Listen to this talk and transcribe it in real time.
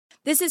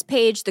This is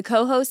Paige, the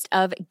co-host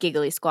of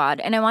Giggly Squad,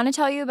 and I want to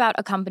tell you about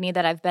a company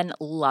that I've been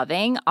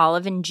loving,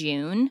 Olive &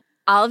 June.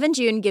 Olive &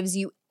 June gives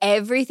you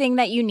everything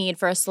that you need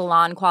for a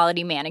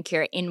salon-quality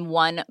manicure in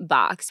one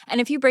box.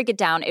 And if you break it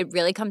down, it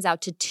really comes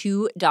out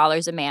to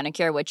 $2 a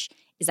manicure, which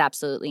is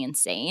absolutely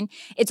insane.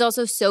 It's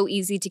also so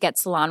easy to get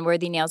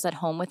salon-worthy nails at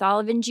home with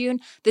Olive & June.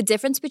 The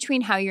difference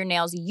between how your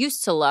nails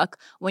used to look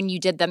when you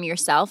did them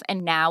yourself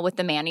and now with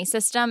the Mani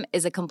system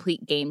is a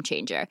complete game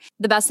changer.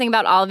 The best thing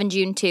about Olive &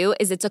 June, too,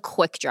 is it's a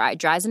quick dry.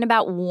 Dries in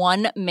about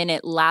 1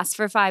 minute, lasts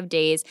for 5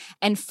 days,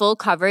 and full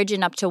coverage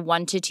in up to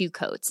 1 to 2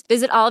 coats.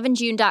 Visit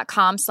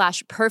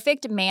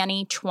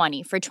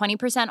oliveandjune.com/perfectmani20 for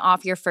 20%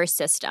 off your first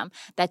system.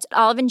 That's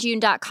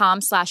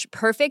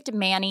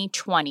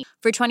oliveandjune.com/perfectmani20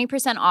 for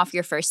 20% off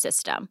your first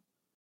system.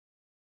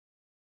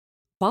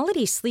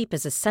 Quality sleep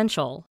is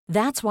essential.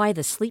 That's why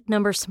the Sleep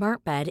Number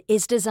Smart Bed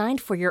is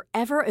designed for your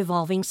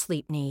ever-evolving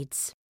sleep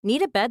needs.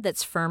 Need a bed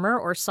that's firmer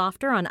or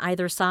softer on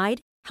either side?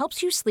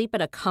 Helps you sleep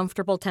at a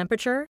comfortable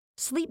temperature?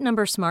 Sleep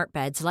Number Smart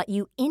Beds let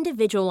you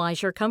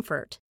individualize your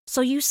comfort,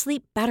 so you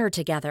sleep better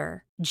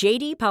together.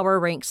 J.D. Power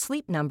ranks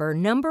Sleep Number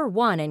number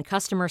 1 in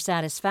customer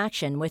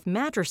satisfaction with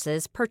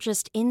mattresses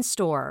purchased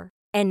in-store.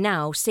 And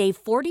now, save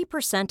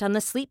 40% on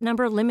the Sleep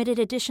Number Limited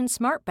Edition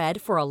Smart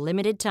Bed for a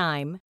limited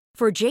time.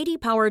 For J.D.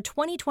 Power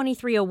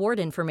 2023 award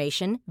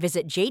information,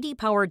 visit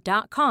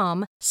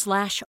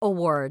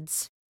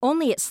jdpower.com/awards.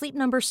 Only at Sleep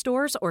Number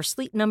stores or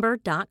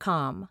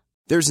sleepnumber.com.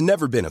 There's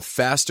never been a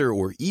faster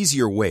or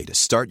easier way to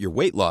start your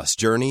weight loss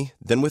journey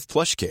than with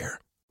PlushCare.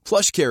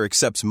 PlushCare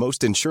accepts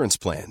most insurance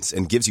plans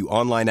and gives you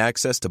online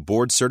access to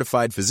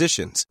board-certified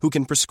physicians who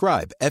can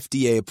prescribe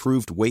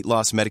FDA-approved weight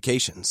loss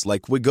medications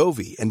like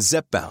Wegovy and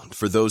Zepbound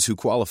for those who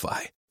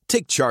qualify.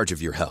 Take charge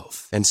of your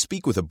health and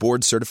speak with a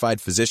board-certified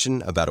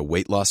physician about a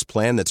weight loss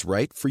plan that's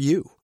right for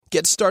you.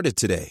 Get started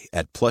today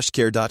at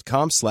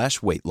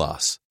plushcare.com/weight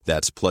loss.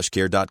 That's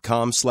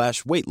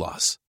plushcare.com/weight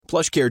loss.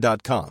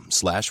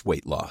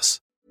 plushcare.com/weight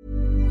loss.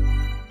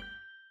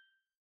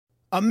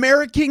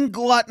 American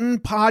Glutton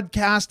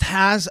Podcast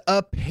has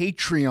a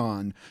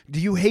Patreon. Do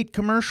you hate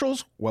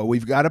commercials? Well,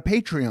 we've got a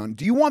Patreon.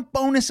 Do you want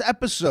bonus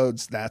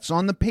episodes? That's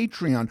on the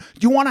Patreon.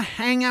 Do you want to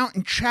hang out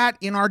and chat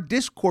in our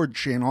Discord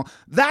channel?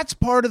 That's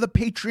part of the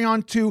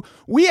Patreon too.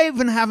 We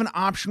even have an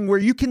option where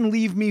you can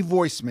leave me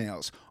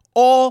voicemails,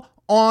 all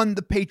on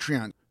the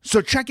Patreon.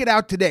 So check it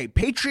out today.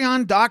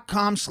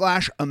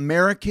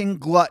 Patreon.com/American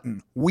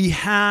Glutton. We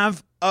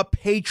have a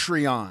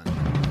Patreon.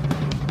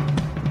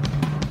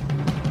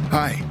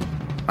 Hi.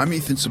 I'm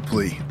Ethan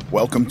Suplee.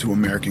 Welcome to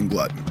American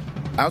Glutton.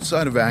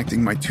 Outside of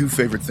acting, my 2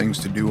 favorite things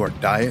to do are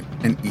diet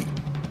and eat.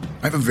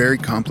 I have a very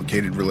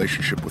complicated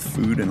relationship with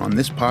food, and on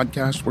this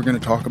podcast, we're going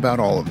to talk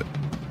about all of it.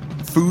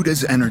 Food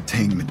as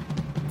entertainment,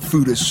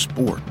 food as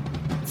sport,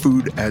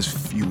 food as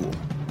fuel.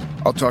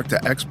 I'll talk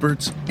to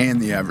experts and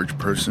the average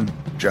person,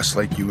 just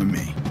like you and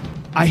me.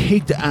 I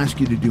hate to ask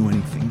you to do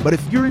anything, but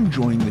if you're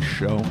enjoying the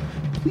show,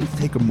 please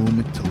take a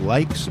moment to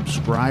like,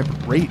 subscribe,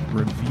 rate,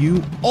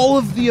 review, all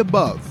of the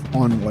above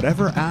on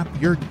whatever app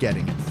you're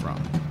getting it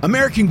from.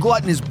 American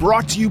Glutton is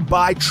brought to you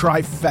by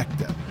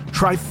Trifecta.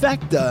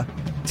 Trifecta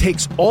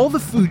takes all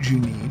the food you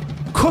need,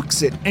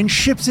 cooks it, and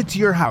ships it to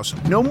your house.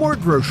 No more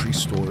grocery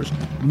stores,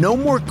 no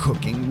more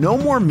cooking, no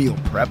more meal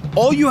prep.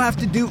 All you have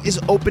to do is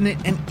open it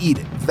and eat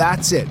it.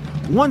 That's it.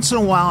 Once in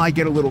a while, I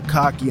get a little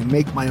cocky and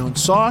make my own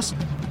sauce,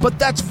 but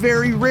that's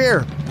very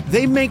rare.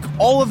 They make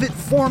all of it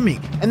for me,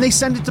 and they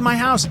send it to my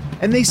house,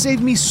 and they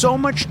save me so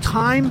much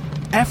time,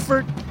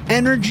 effort,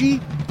 energy,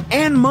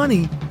 and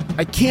money.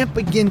 I can't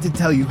begin to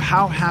tell you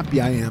how happy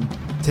I am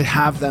to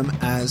have them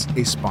as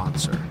a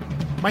sponsor.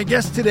 My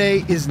guest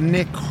today is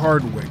Nick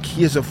Hardwick.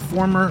 He is a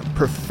former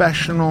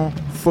professional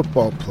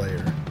football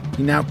player.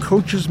 He now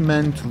coaches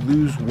men to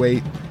lose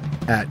weight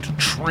at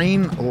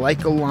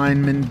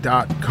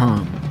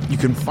trainlikealignment.com. You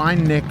can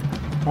find Nick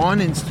on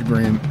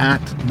Instagram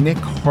at Nick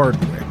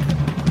Hardwick.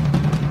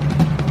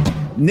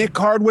 Nick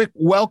Hardwick,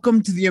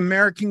 welcome to the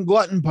American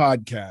Glutton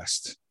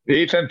Podcast.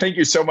 Ethan, thank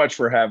you so much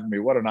for having me.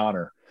 What an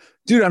honor.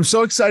 Dude, I'm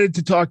so excited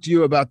to talk to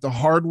you about the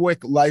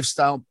Hardwick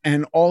lifestyle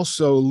and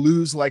also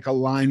lose like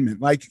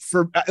alignment. I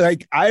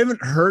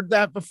haven't heard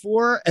that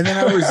before. And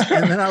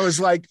then I was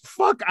like,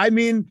 fuck, I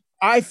mean,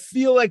 I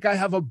feel like I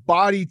have a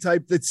body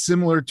type that's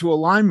similar to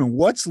alignment.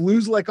 What's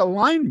lose like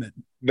alignment?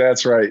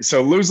 That's right.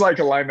 So lose like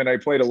alignment, I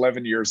played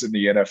 11 years in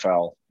the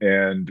NFL,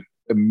 and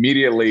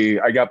immediately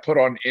I got put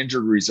on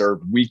injured reserve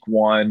week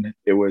 1.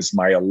 It was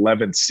my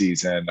 11th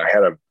season. I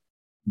had a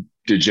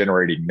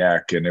degenerating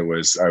neck, and I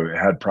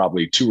had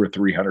probably 200 or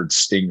 300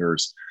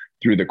 stingers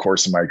through the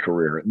course of my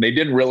career. And they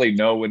didn't really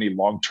know any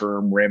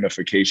long-term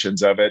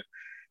ramifications of it.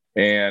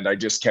 And I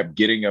just kept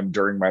getting them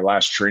during my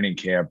last training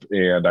camp.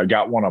 And I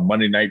got one on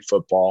Monday Night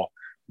Football,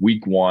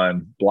 week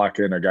 1,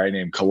 blocking a guy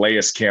named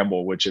Calais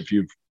Campbell, which if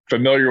you're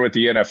familiar with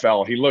the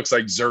NFL, he looks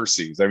like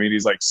Xerxes. I mean,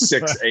 he's like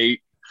 6'8",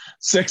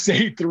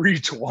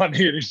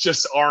 320, and he's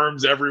just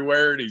arms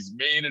everywhere, and he's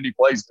mean, and he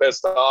plays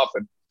pissed off.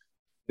 And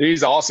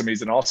He's awesome.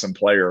 He's an awesome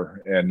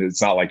player. And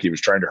it's not like he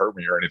was trying to hurt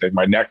me or anything.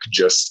 My neck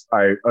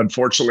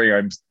fortunately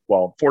and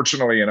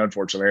unfortunately,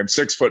 I'm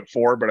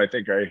 6'4", but I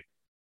think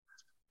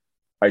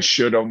I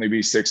should only be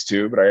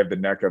 6'2", but I have the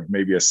neck of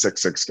maybe a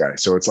 6'6" guy.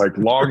 So it's like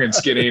long and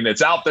skinny and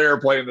it's out there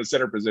playing the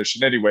center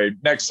position. Anyway,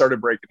 neck started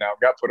breaking down,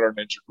 got put on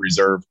injured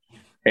reserve.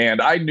 And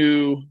I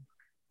knew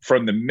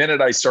from the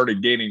minute I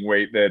started gaining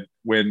weight that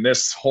when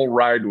this whole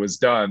ride was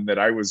done, that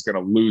I was going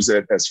to lose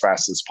it as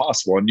fast as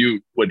possible. And you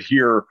would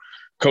hear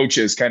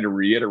coaches kind of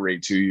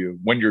reiterate to you,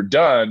 when you're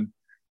done,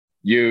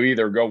 you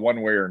either go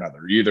one way or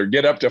another. You either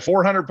get up to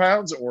 400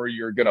 pounds or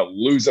you're going to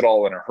lose it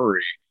all in a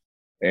hurry.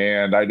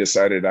 And I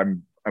decided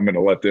I'm going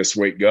to let this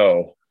weight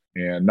go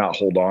and not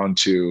hold on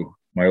to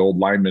my old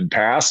lineman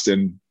past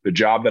and the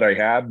job that I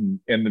had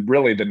and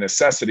really the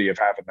necessity of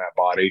having that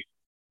body.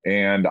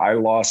 And I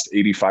lost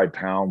 85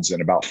 pounds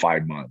in about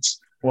 5 months.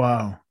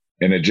 Wow.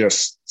 And it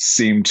just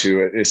seemed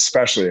to,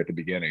 especially at the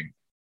beginning,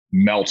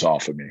 melt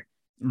off of me.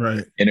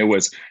 Right. And it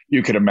was,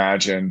 you could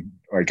imagine,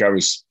 like I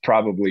was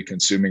probably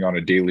consuming on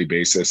a daily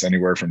basis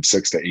anywhere from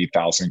 6,000 to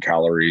 8,000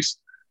 calories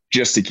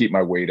just to keep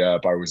my weight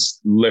up. I was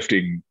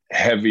lifting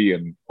heavy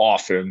and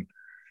often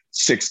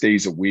 6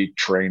 days a week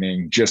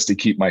training just to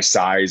keep my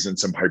size and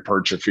some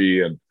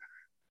hypertrophy and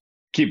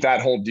keep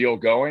that whole deal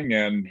going.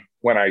 And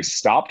when I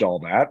stopped all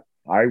that,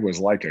 I was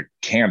like a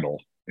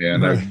candle.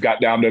 And I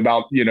got down to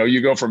about,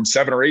 you go from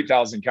 7,000 or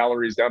 8,000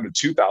 calories down to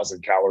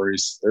 2,000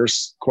 calories.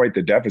 There's quite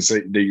the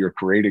deficit that you're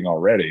creating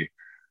already.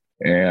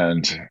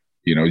 And,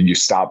 you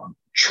stop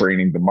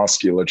training the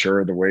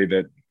musculature the way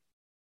that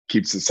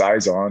keeps the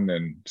size on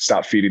and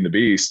stop feeding the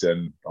beast.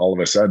 And all of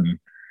a sudden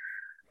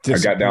I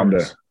got down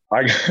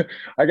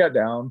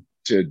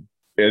to,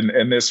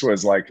 and this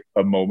was like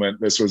a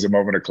moment, this was a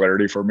moment of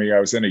clarity for me. I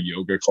was in a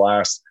yoga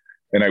class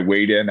and I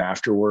weighed in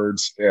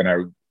afterwards and I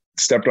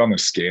stepped on the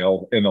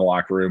scale in the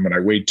locker room and I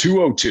weighed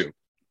 202.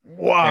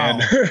 Wow.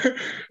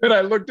 And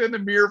I looked in the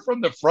mirror from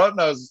the front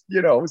and I was,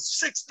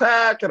 six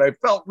pack and I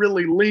felt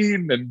really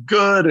lean and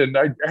good. And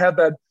I had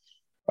that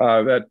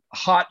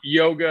hot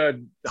yoga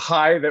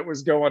high that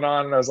was going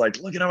on. And I was like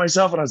looking at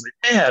myself and I was like,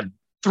 man,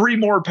 3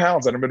 more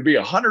pounds and I'm going to be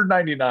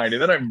 199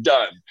 and then I'm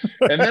done.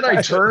 And then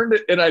I turned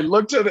and I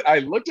looked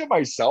at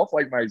myself,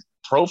 like my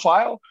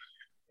profile.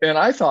 And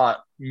I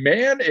thought,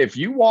 man, if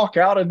you walk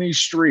out in these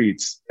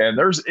streets and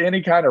there's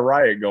any kind of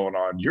riot going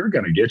on, you're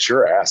going to get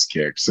your ass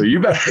kicked. So you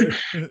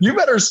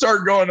better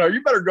start going,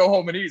 you better go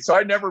home and eat. So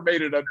I never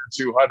made it under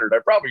 200. I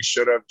probably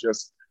should have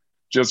just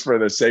for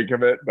the sake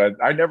of it, but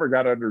I never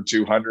got under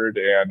 200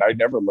 and I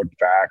never looked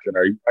back. And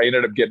I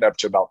ended up getting up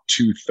to about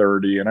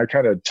 230 and I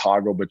kind of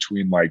toggle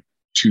between like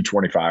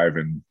 225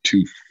 and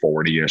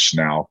 240-ish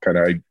now.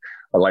 I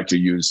like to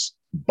use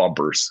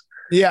bumpers.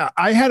 Yeah,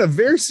 I had a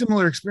very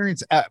similar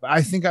experience.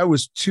 I think I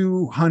was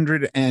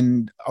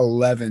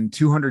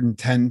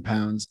 210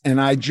 pounds. And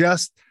I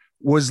just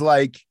was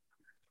like,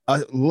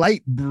 a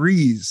light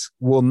breeze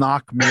will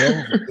knock me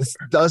over. This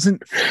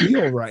doesn't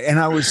feel right. And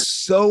I was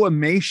so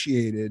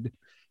emaciated.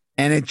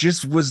 And it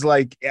just was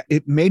like,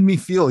 it made me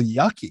feel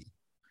yucky.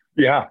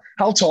 Yeah.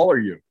 How tall are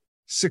you?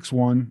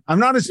 6'1". I'm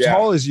not as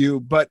tall as you,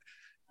 but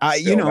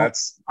I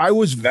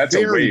was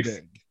very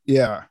big.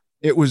 Yeah,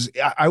 it was.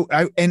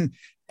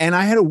 And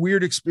I had a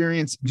weird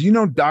experience. Do you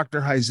know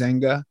Dr.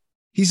 Huizenga?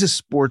 He's a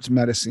sports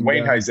medicine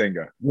Wayne guy.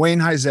 Wayne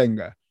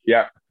Huizenga.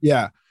 Yeah.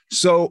 Yeah.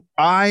 So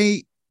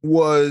I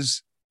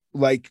was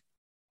like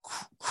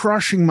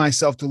crushing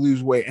myself to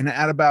lose weight. And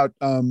at about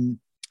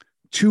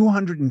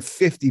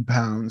 250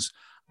 pounds,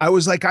 I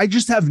was like, I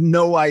just have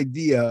no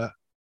idea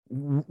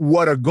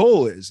what a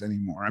goal is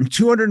anymore. I'm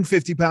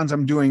 250 pounds.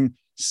 I'm doing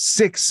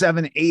 6,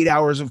 7, 8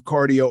 hours of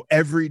cardio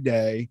every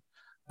day.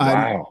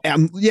 Wow.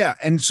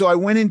 And so I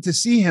went in to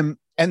see him.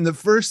 And the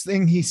first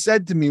thing he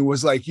said to me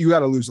was like, you got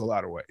to lose a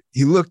lot of weight.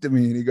 He looked at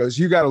me and he goes,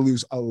 you got to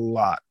lose a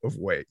lot of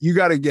weight. You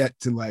got to get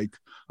to like,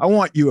 I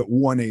want you at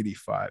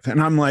 185.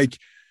 And I'm like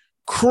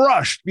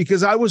crushed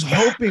because I was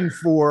hoping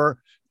for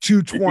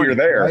 220. You're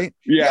there. Right?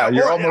 Yeah,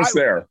 you're almost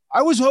there.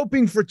 I was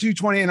hoping for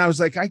 220 and I was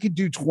like, I could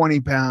do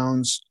 20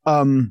 pounds.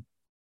 And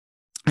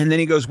then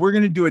he goes, we're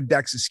going to do a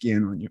DEXA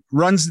scan on you.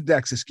 Runs the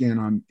DEXA scan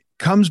on me.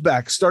 Comes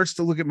back, starts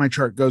to look at my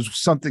chart, goes,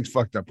 something's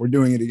fucked up. We're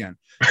doing it again.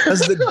 Does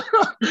the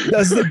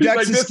DEXA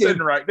like, this scan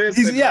isn't right.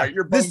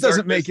 This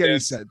doesn't make any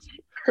sense.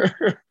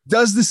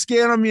 Does the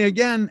scan on me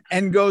again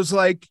and goes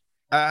like,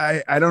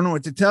 I don't know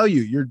what to tell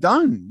you. You're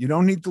done. You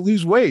don't need to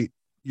lose weight.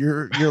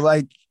 You're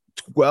like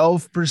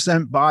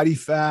 12% body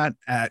fat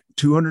at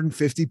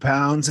 250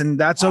 pounds, and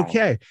that's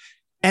okay.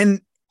 And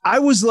I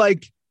was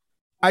like,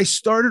 I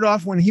started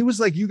off when he was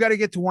like, you got to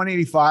get to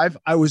 185.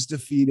 I was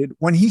defeated.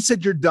 When he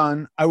said you're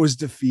done, I was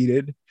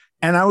defeated.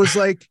 And I was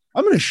like,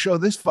 I'm going to show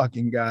this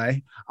fucking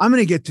guy. I'm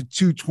going to get to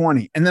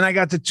 220. And then I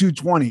got to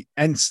 220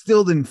 and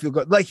still didn't feel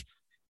good. Like,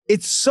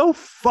 it's so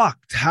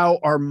fucked how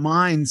our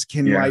minds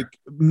can like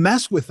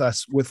mess with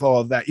us with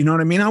all of that. You know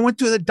what I mean? I went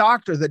to the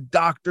doctor. The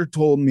doctor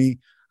told me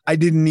I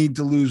didn't need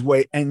to lose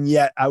weight. And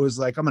yet I was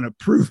like, I'm going to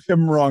prove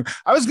him wrong.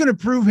 I was going to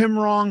prove him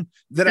wrong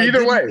that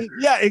either way.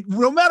 Yeah.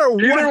 No matter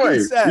what he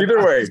said,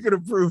 I was going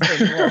to prove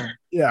him wrong.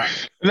 Yeah.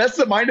 And that's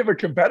the mind of a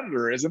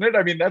competitor, isn't it?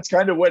 I mean, that's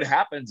kind of what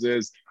happens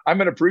is I'm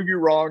going to prove you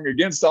wrong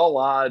against all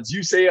odds.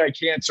 You say I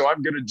can't, so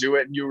I'm going to do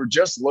it. And you were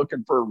just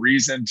looking for a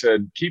reason to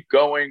keep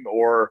going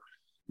or,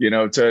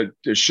 to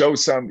show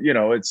some,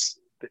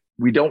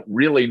 we don't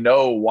really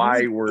know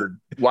why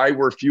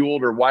we're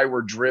fueled or why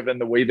we're driven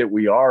the way that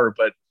we are.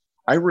 But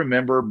I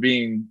remember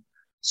being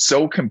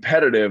so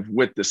competitive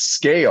with the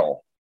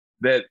scale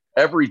that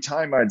every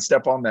time I'd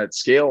step on that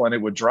scale and it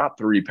would drop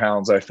 3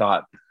 pounds, I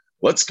thought,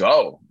 let's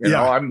go,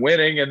 I'm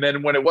winning. And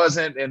then when it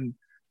wasn't, and,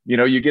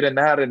 you get in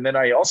that. And then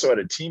I also had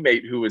a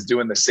teammate who was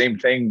doing the same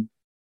thing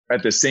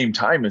at the same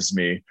time as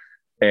me.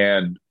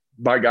 And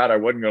by God, I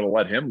wasn't going to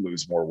let him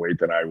lose more weight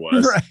than I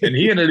was. Right. And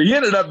he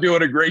ended up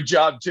doing a great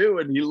job too.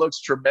 And he looks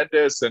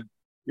tremendous. And,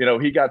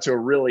 he got to a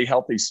really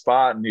healthy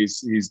spot and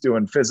he's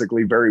doing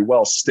physically very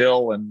well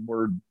still. And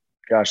we're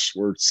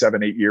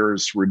 7-8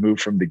 years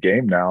removed from the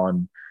game now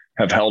and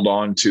have held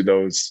on to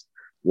those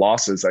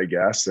losses, I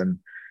guess. And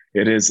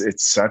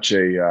it's such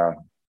a,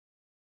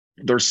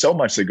 there's so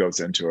much that goes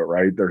into it,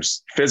 right?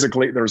 There's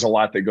a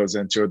lot that goes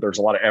into it. There's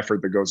a lot of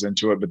effort that goes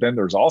into it, but then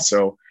there's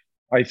also,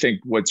 I think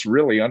what's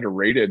really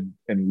underrated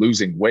in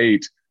losing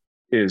weight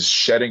is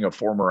shedding a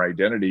former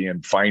identity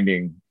and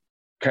finding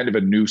kind of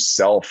a new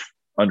self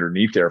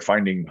underneath there,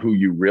 finding who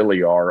you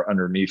really are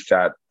underneath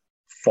that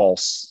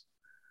false.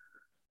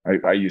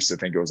 I used to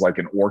think it was like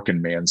an Orkin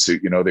Man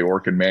suit, the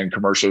Orkin Man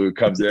commercial who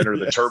comes in or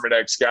the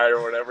Terminex guy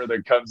or whatever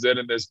that comes in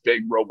this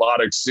big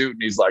robotic suit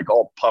and he's like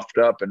all puffed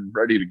up and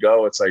ready to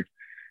go. It's like,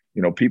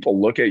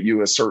 people look at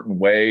you a certain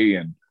way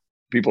and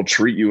people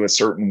treat you a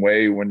certain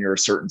way when you're a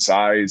certain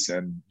size,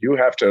 and you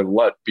have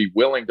to be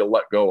willing to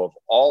let go of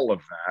all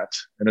of that.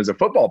 And as a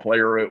football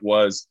player, it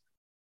was,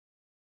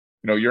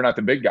 you're not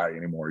the big guy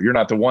anymore. You're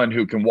not the one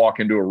who can walk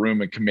into a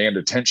room and command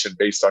attention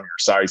based on your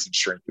size and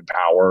strength and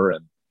power.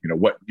 And,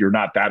 you're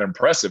not that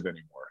impressive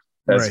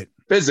anymore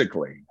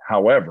physically.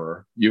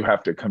 However, you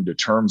have to come to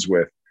terms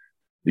with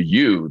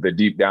the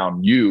deep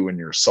down you and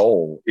your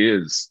soul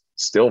is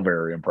still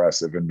very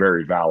impressive and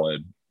very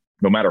valid,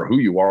 no matter who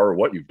you are or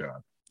what you've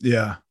done.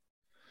 Yeah.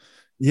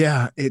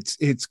 Yeah.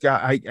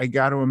 I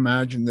got to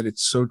imagine that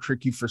it's so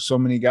tricky for so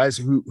many guys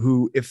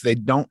who, if they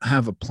don't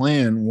have a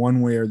plan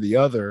one way or the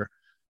other,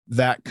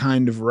 that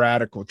kind of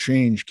radical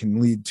change can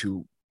lead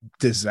to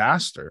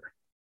disaster.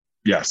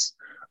 Yes.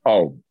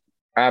 Oh,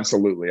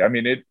 absolutely. I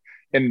mean,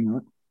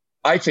 and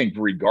I think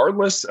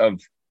regardless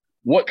of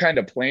what kind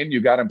of plan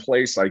you got in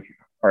place, like,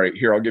 all right,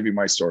 here, I'll give you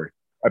my story.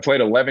 I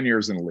played 11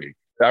 years in the league.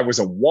 I was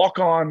a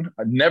walk-on.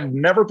 I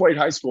never played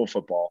high school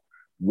football.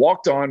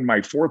 Walked on my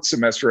 4th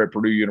semester at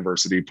Purdue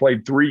University,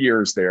 played 3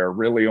 years there,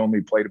 really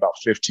only played about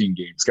 15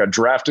 games, got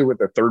drafted with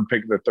the 3rd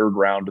pick of the 3rd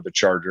round to the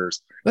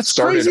Chargers. That's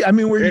crazy. I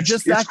mean, were you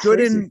just that good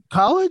in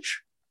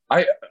college?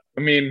 I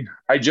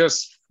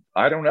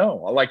don't know.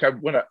 Like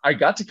when I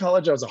got to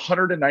college, I was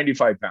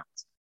 195 pounds.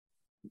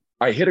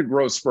 I hit a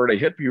growth spurt. I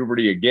hit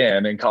puberty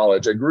again in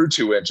college. I grew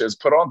 2 inches,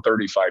 put on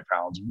 35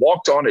 pounds,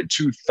 walked on at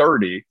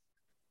 230.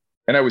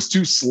 And I was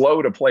too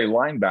slow to play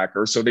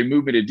linebacker. So they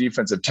moved me to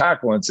defensive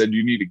tackle and said,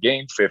 you need to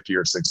gain 50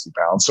 or 60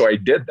 pounds. So I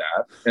did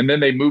that. And then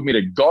they moved me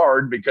to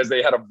guard because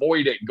they had a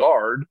void at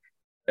guard.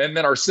 And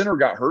then our center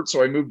got hurt.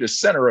 So I moved to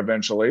center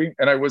eventually.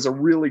 And I was a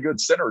really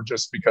good center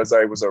just because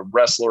I was a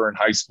wrestler in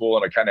high school.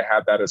 And I kind of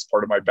had that as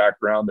part of my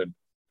background. And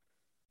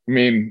I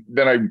mean,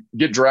 then I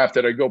get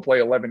drafted. I go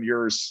play 11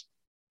 years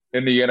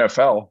in the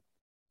NFL.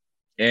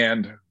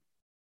 And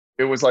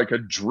it was like a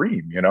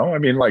dream, I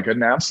mean, like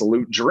an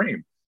absolute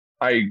dream.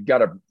 I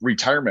got a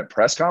retirement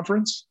press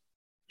conference.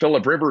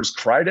 Phillip Rivers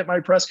cried at my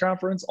press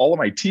conference. All of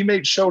my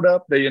teammates showed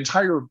up.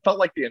 Felt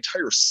like the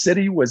entire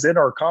city was in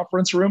our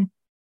conference room.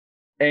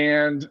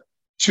 And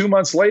 2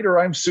 months later,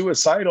 I'm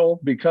suicidal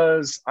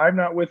because I'm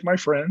not with my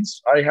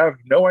friends. I have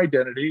no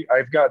identity.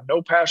 I've got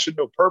no passion,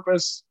 no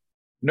purpose,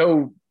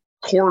 no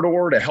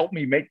corridor to help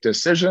me make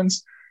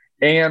decisions.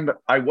 And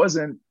I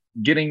wasn't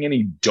getting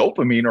any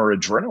dopamine or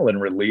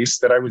adrenaline release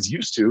that I was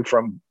used to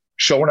from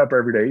showing up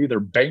every day, either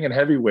banging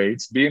heavy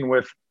weights, being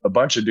with a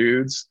bunch of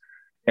dudes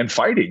and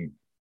fighting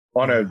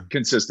on a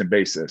consistent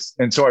basis.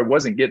 And so I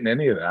wasn't getting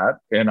any of that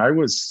and I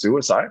was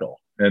suicidal.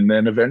 And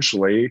then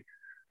eventually,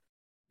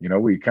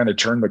 we kind of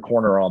turned the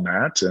corner on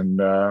that and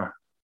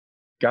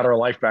got our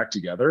life back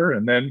together.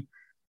 And then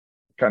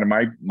kind of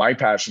my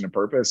passion and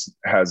purpose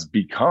has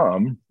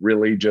become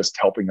really just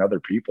helping other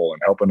people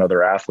and helping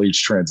other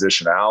athletes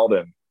transition out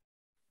and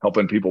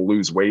helping people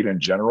lose weight in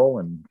general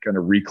and kind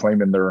of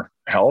reclaiming their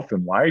health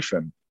and life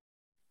and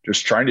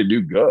just trying to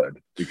do good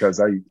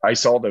because I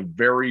saw the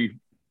very,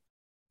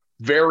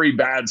 very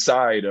bad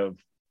side of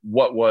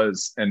what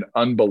was an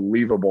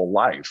unbelievable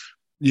life.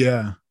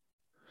 Yeah.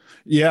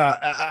 Yeah.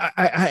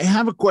 I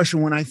have a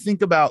question. When I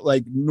think about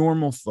like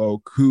normal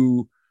folk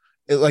who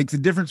like the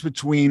difference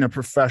between a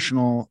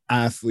professional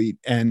athlete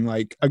and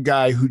like a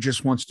guy who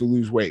just wants to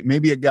lose weight,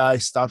 maybe a guy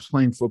stops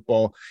playing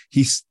football.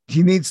 He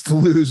needs to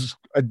lose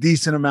a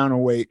decent amount of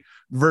weight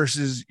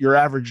versus your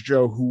average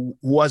Joe who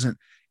wasn't?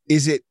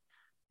 Is it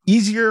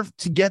easier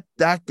to get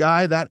that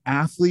guy, that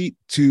athlete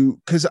to,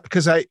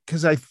 because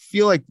I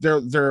feel like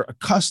they're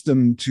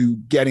accustomed to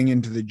getting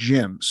into the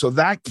gym, so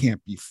that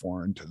can't be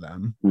foreign to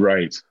them.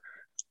 Right.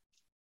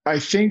 I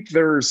think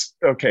there's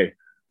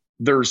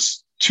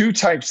two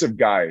types of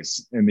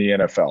guys in the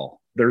NFL.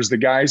 There's the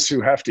guys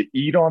who have to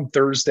eat on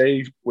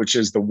Thursday, which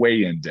is the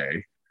weigh-in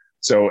day.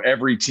 So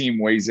every team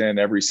weighs in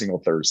every single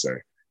Thursday,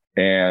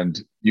 and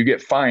you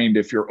get fined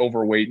if you're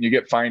overweight, and you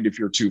get fined if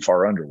you're too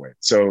far underweight.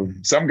 So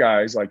some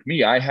guys like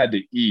me, I had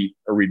to eat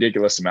a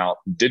ridiculous amount,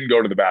 didn't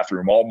go to the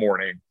bathroom all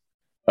morning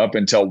up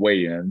until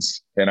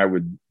weigh-ins. And I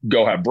would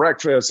go have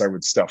breakfast. I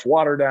would stuff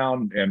water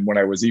down. And when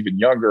I was even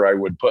younger, I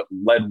would put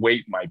lead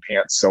weight in my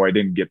pants so I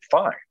didn't get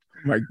fined.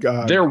 My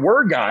God. There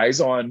were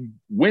guys on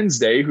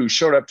Wednesday who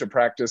showed up to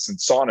practice in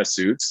sauna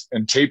suits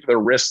and taped their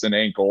wrists and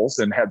ankles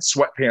and had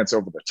sweatpants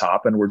over the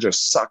top and were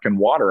just sucking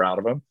water out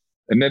of them.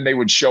 And then they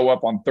would show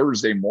up on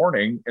Thursday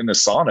morning in the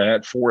sauna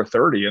at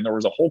 4:30, and there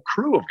was a whole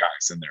crew of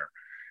guys in there.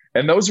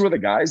 And those were the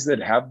guys that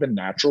have the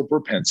natural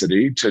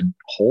propensity to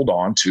hold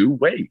on to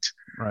weight.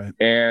 Right.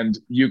 And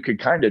you could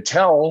kind of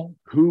tell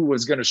who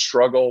was going to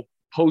struggle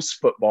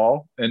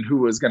post-football and who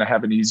was going to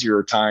have an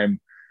easier time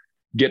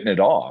getting it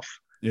off.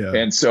 Yeah.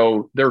 And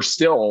so there's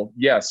still,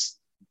 yes,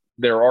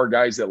 there are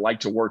guys that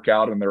like to work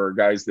out and there are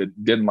guys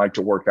that didn't like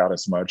to work out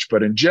as much.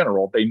 But in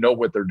general, they know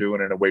what they're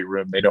doing in a weight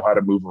room. They know how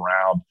to move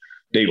around.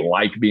 They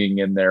like being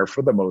in there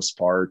for the most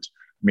part.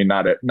 I mean,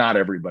 not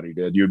everybody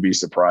did. You'd be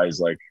surprised.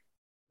 Like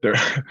there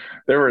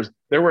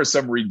were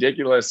some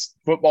ridiculous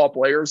football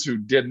players who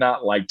did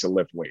not like to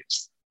lift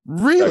weights.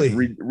 Really?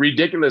 Like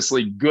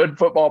ridiculously good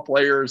football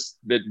players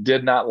that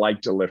did not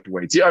like to lift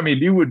weights. Yeah, I mean,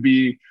 you would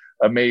be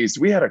amazed.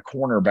 We had a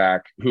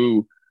cornerback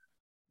who,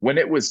 when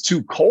it was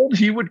too cold,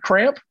 he would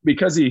cramp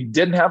because he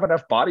didn't have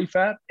enough body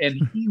fat,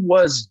 and he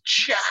was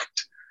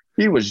jacked.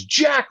 He was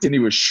jacked and he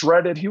was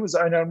shredded. He was,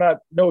 I know,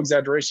 no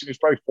exaggeration, he was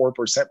probably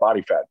 4%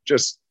 body fat,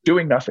 just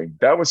doing nothing.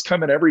 That was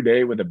coming every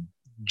day with a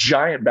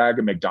giant bag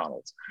of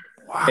McDonald's.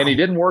 Wow. And he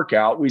didn't work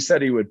out. We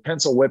said he would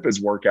pencil whip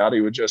his workout.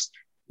 He would just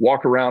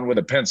walk around with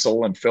a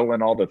pencil and fill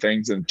in all the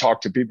things and talk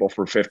to people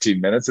for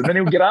 15 minutes, and then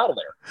he would get out of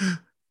there.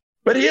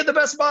 But he had the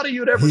best body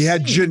you'd ever seen. He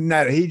had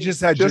genetics. He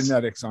just had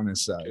genetics on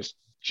his side.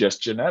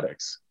 Just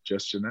genetics.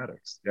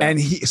 Yeah.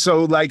 And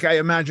so like, I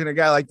imagine a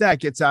guy like that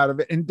gets out of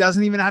it and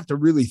doesn't even have to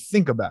really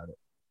think about it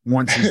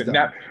once he's done.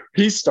 Now,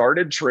 he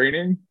started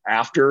training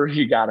after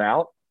he got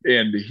out,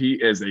 and he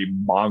is a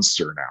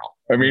monster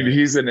now. I mean,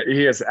 he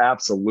is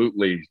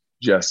absolutely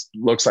just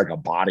looks like a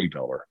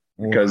bodybuilder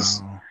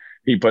because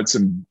he put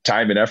some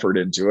time and effort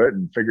into it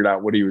and figured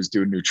out what he was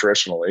doing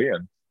nutritionally,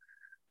 and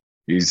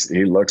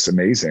he looks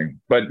amazing.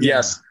 But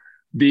yes,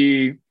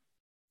 the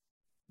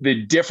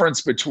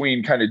difference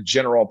between kind of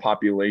general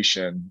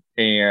population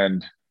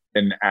and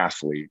an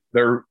athlete,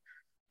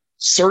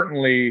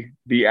 certainly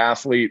the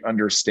athlete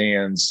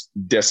understands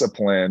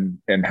discipline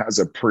and has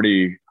a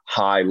pretty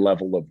high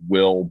level of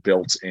will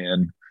built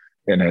in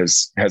and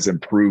has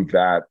improved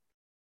that,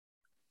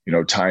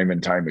 time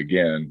and time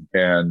again.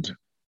 And,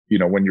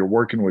 when you're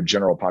working with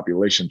general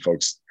population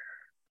folks,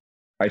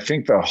 I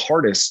think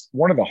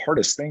one of the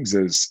hardest things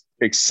is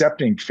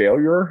accepting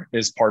failure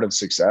is part of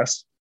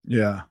success.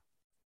 Yeah.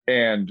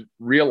 And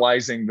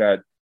realizing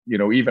that,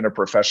 even a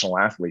professional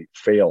athlete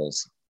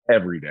fails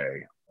every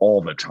day,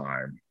 all the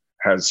time,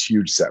 has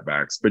huge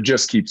setbacks, but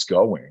just keeps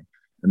going.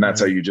 And that's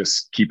how you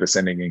just keep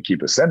ascending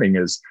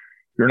is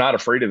you're not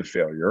afraid of the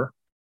failure.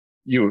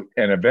 And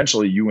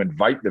eventually you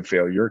invite the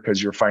failure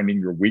because you're finding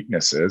your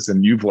weaknesses.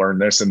 And you've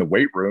learned this in the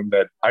weight room,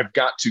 that I've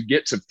got to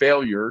get to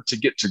failure to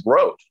get to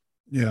growth.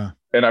 Yeah.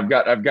 And I've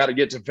got to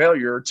get to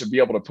failure to be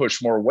able to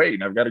push more weight.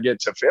 And I've got to get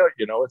to failure.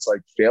 It's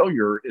like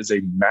failure is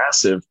a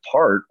massive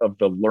part of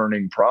the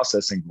learning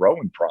process and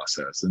growing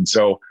process. And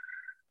so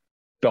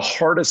the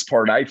hardest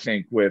part, I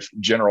think, with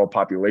general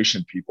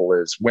population people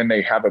is when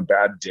they have a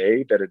bad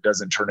day, that it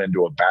doesn't turn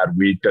into a bad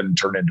week, doesn't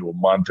turn into a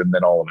month. And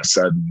then all of a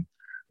sudden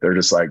they're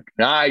just like,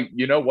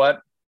 you know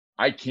what?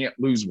 I can't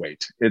lose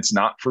weight. It's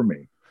not for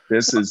me.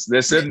 This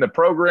isn't the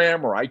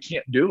program, or I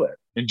can't do it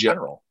in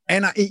general.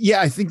 And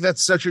I think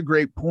that's such a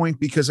great point,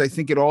 because I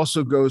think it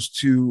also goes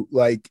to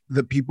like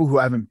the people who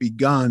haven't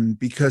begun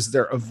because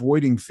they're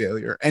avoiding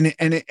failure. And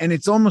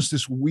it's almost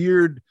this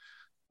weird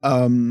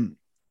mental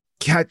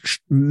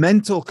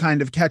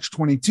kind of catch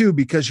 22,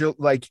 because you're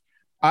like,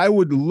 I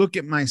would look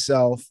at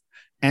myself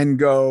and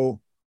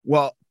go,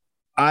 well,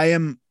 I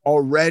am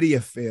already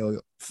a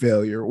failure.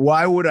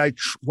 Why would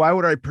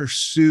I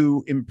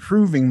pursue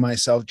improving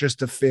myself just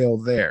to fail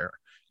there?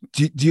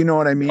 Do you know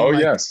what I mean? Oh,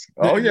 yes.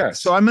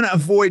 So I'm going to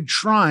avoid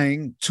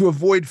trying to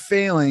avoid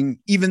failing,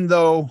 even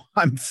though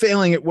I'm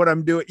failing at what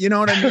I'm doing. You know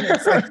what I mean?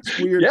 It's like this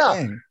weird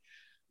thing.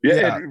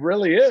 Yeah, it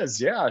really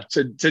is. Yeah.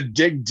 To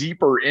dig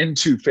deeper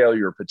into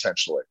failure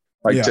potentially,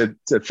 like to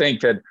think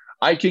that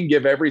I can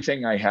give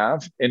everything I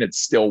have and it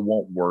still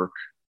won't work.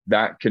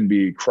 That can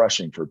be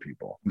crushing for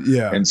people.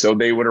 Yeah. And so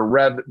they would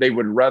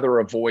rather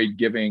avoid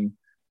giving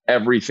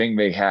everything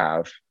they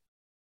have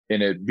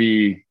and it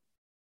be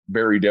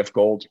very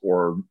difficult,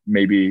 or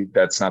maybe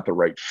that's not the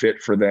right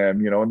fit for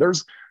them, and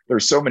there's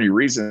so many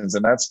reasons.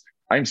 And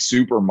I'm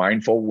super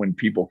mindful when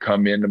people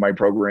come into my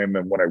program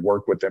and when I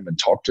work with them and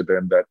talk to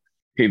them that,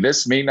 hey,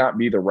 this may not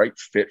be the right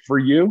fit for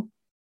you,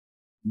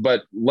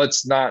 but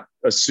let's not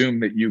assume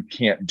that you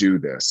can't do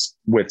this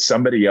with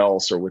somebody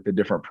else or with a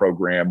different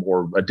program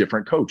or a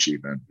different coach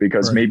even,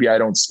 because Right. maybe I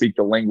don't speak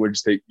the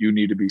language that you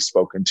need to be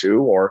spoken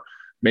to, or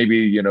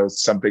maybe,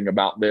 something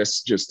about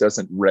this just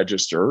doesn't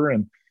register,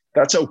 and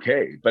that's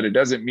okay. But it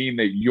doesn't mean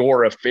that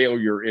you're a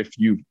failure if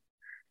you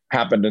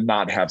happen to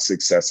not have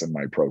success in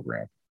my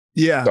program.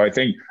 Yeah. So I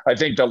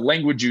think the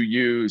language you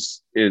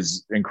use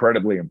is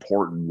incredibly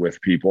important with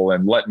people,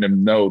 and letting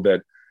them know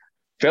that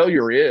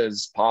failure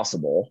is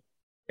possible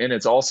and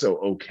it's also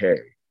okay.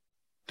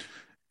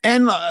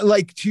 And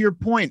like to your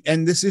point,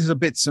 and this is a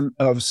bit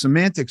of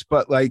semantics,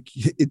 but like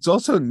it's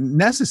also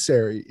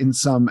necessary in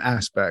some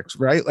aspects,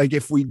 right? Like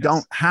if we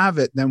don't have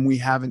it, then we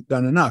haven't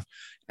done enough.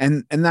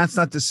 And that's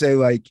not to say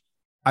like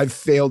I've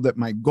failed at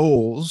my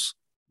goals,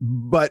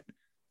 but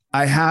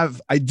I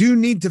do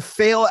need to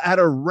fail at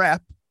a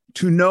rep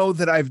to know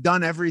that I've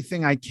done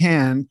everything I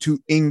can to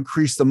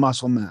increase the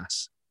muscle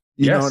mass.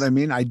 You know what I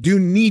mean? I do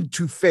need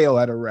to fail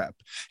at a rep.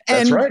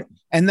 That's right.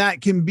 And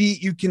that can be,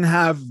 you can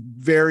have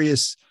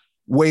various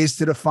ways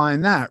to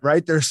define that,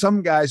 right? There's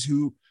some guys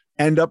who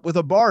end up with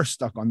a bar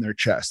stuck on their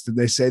chest and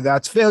they say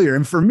that's failure.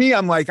 And for me,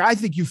 I'm like, I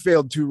think you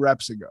failed 2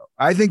 reps ago.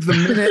 I think the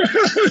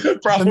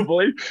minute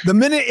probably the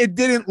minute it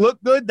didn't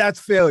look good, that's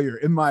failure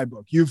in my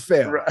book. You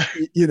failed,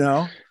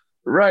 right.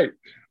 Right.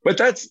 But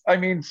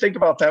think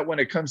about that when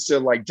it comes to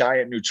like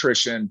diet,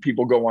 nutrition.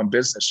 People go on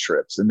business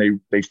trips and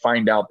they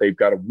find out they've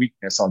got a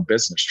weakness on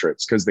business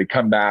trips because they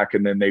come back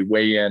and then they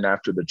weigh in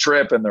after the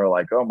trip and they're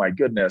like, oh my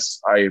goodness,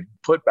 I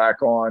put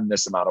back on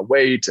this amount of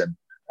weight and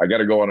I got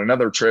to go on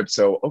another trip.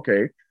 So,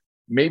 okay,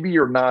 maybe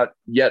you're not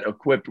yet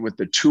equipped with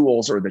the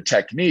tools or the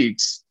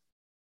techniques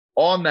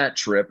on that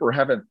trip, or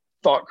haven't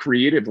thought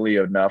creatively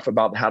enough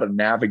about how to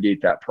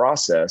navigate that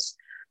process,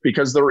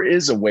 because there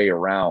is a way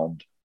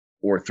around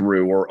or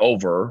through or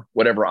over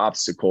whatever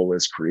obstacle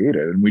is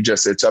created. And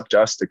it's up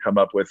to us to come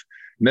up with,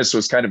 and this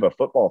was kind of a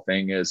football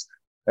thing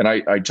and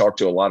I talk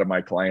to a lot of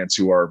my clients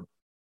who are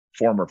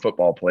former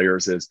football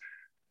players, is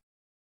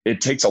it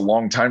takes a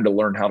long time to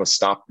learn how to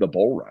stop the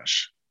bull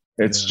rush.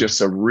 It's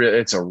just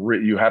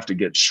you have to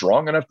get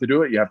strong enough to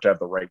do it. You have to have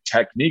the right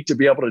technique to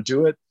be able to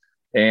do it.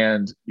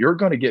 And you're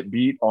going to get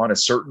beat on a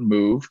certain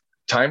move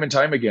time and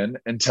time again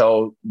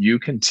until you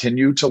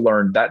continue to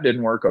learn that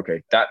didn't work.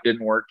 Okay. That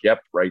didn't work.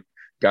 Yep. Right.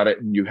 Got it.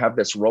 And you have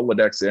this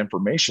Rolodex of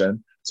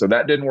information. So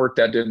that didn't work.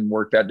 That didn't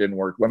work. That didn't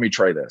work. Let me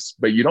try this.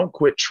 But you don't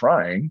quit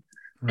trying,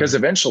 because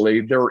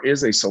eventually there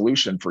is a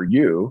solution for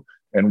you.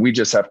 And we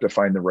just have to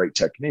find the right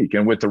technique.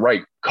 And with the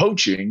right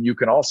coaching, you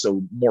can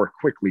also more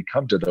quickly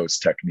come to those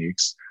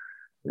techniques.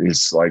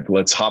 It's like,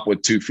 let's hop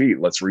with 2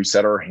 feet. Let's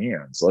reset our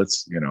hands.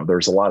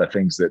 There's a lot of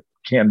things that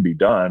can be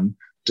done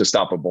to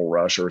stop a bull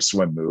rush or a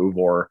swim move,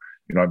 or,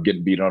 I'm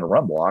getting beat on a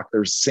run block.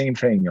 There's the same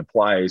thing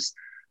applies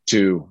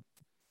to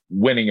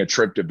winning a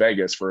trip to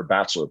Vegas for a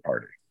bachelor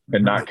party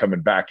and not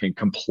coming back and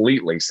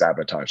completely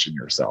sabotaging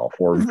yourself,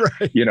 or,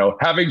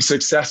 having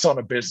success on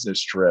a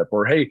business trip,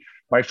 or, hey,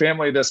 my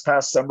family this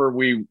past summer,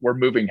 we were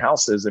moving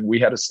houses and we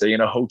had to stay in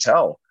a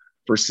hotel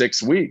for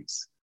 6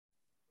 weeks.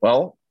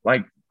 Well,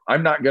 like,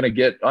 I'm not going to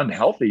get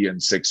unhealthy in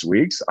 6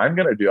 weeks. I'm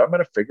going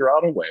to figure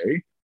out a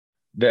way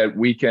that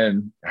we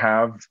can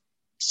have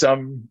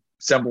some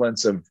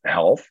semblance of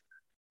health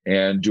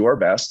and do our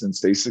best and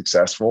stay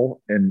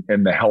successful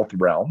in the health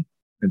realm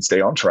and stay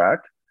on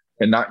track,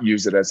 and not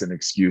use it as an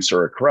excuse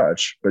or a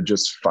crutch, but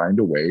just find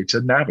a way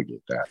to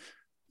navigate that.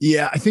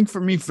 Yeah, I think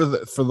for me, for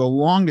the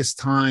longest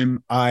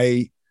time,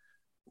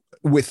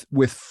 with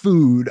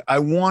food, I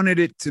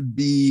wanted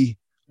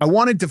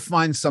to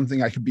find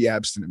something I could be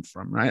abstinent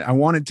from, right? I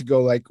wanted to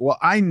go like, well,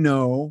 I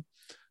know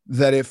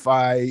that if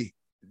I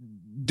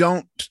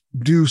don't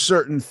do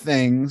certain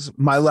things,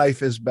 my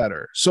life is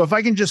better. So if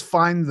I can just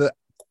find the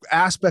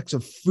aspects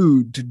of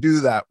food to do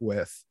that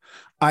with,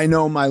 I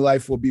know my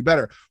life will be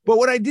better. But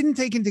what I didn't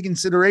take into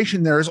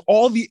consideration there is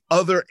all the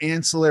other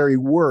ancillary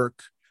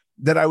work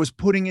that I was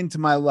putting into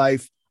my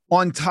life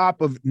on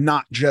top of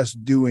not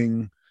just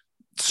doing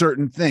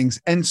certain things.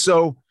 And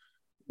so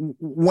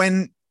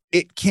when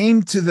it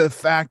came to the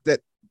fact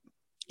that,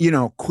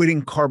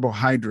 quitting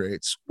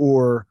carbohydrates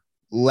or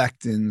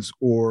lectins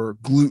or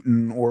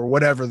gluten or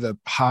whatever the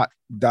hot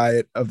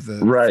diet of the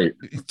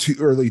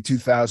early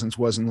 2000s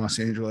was in Los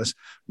Angeles,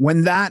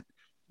 when that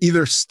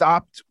either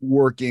stopped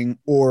working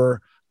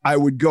or I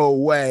would go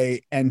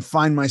away and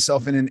find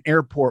myself in an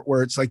airport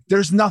where it's like,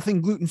 there's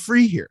nothing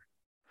gluten-free here.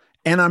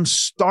 And I'm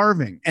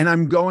starving and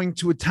I'm going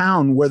to a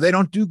town where they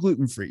don't do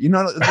gluten-free.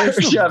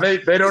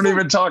 They don't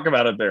even talk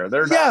about it there. They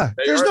aren't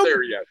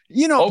there yet.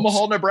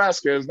 Omaha,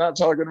 Nebraska is not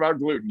talking about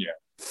gluten yet.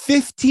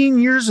 15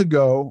 years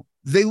ago,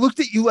 they looked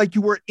at you like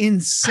you were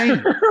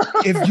insane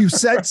if you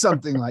said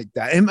something like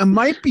that. And it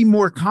might be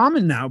more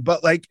common now,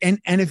 but like, and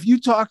if you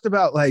talked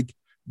about like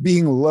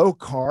being low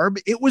carb,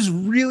 it was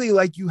really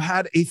like you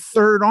had a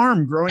third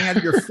arm growing out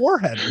of your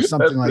forehead or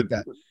something like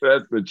that.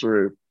 That's the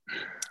truth.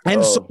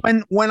 And so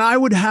when I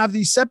would have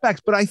these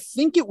setbacks, but I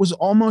think it was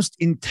almost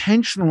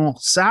intentional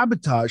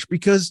sabotage,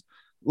 because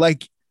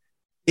like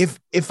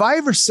if I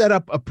ever set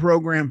up a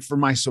program for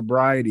my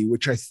sobriety,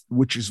 which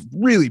is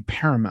really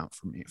paramount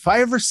for me, if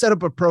I ever set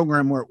up a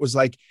program where it was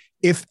like,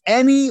 if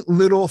any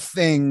little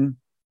thing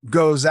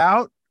goes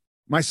out,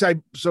 my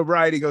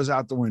sobriety goes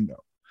out the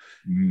window.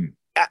 Mm.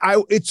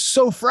 It's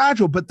so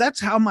fragile, but that's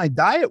how my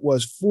diet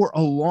was for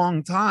a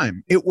long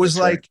time. It was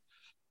That's like, right.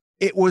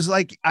 It was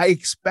like I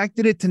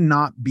expected it to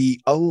not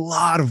be a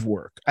lot of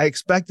work. I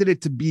expected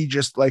it to be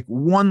just like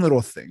one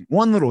little thing,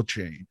 one little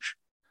change.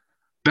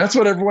 That's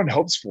what everyone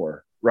hopes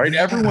for, right?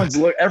 Yeah.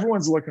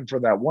 Everyone's looking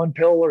for that one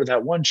pill or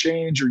that one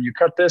change, or you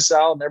cut this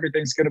out and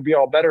everything's going to be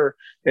all better.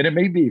 And it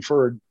may be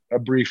for a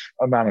brief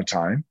amount of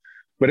time,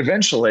 but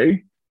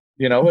eventually,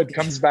 it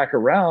comes back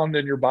around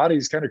and your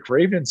body's kind of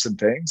craving some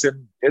things,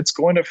 and it's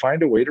going to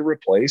find a way to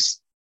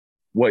replace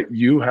what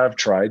you have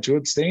tried to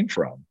abstain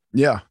from.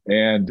 Yeah.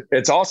 And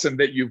it's awesome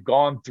that you've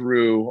gone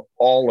through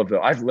all of them.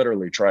 I've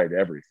literally tried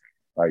everything,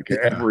 like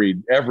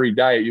every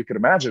diet you could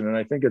imagine. And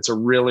I think it's a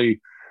really,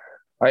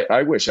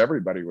 I wish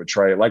everybody would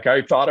try it. Like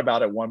I thought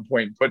about at one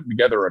point putting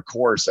together a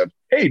course of,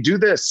 hey, do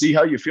this, see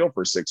how you feel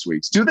for 6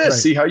 weeks. Do this, Right.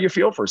 See how you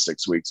feel for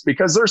 6 weeks.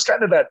 Because there's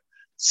kind of that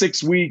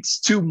 6 weeks,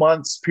 2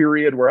 months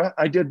period where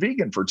I did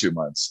vegan for 2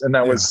 months. And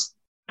that was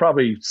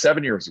probably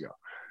 7 years ago.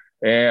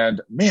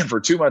 And man, for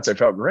 2 months, I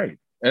felt great.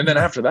 And then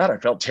after that, I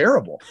felt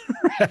terrible.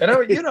 And I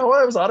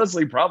was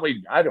honestly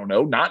probably, I don't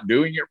know, not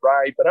doing it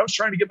right, but I was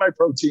trying to get my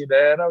protein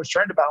in. I was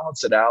trying to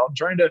balance it out,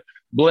 trying to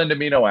blend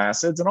amino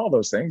acids and all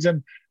those things.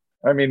 And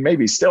I mean,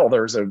 maybe still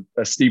there's a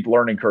steep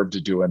learning curve to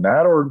doing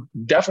that, or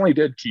definitely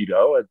did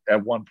keto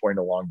at one point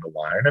along the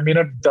line. I mean,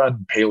 I've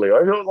done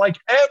paleo, like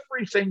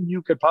everything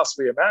you could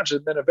possibly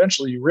imagine. Then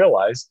eventually you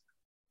realize,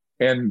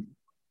 and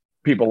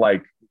people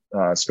like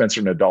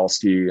Spencer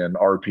Nadolsky and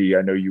RP,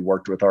 I know you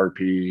worked with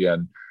RP,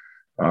 and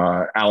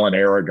Alan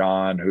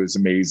Aragon, who's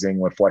amazing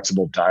with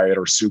Flexible Diet,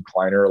 or Sue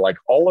Kleiner, like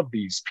all of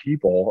these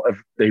people,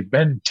 they've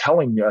been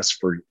telling us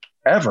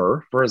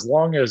forever, for as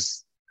long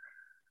as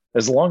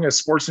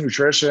sports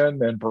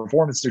nutrition and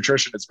performance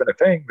nutrition has been a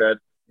thing, that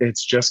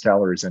it's just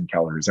calories in,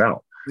 calories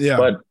out. Yeah.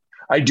 But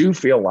I do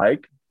feel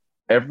like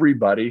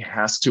everybody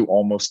has to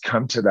almost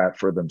come to that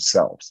for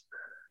themselves.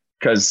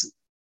 Because,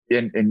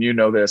 and you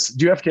know this,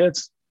 do you have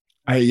kids?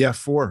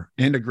 4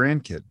 and a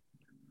grandkid.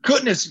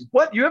 Goodness,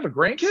 what? You have a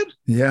grandkid?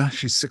 Yeah,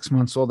 she's 6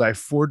 months old. I have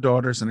 4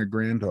 daughters and a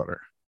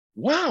granddaughter.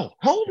 Wow.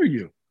 How old are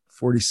you?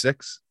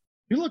 46.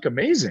 You look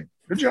amazing.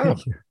 Good job.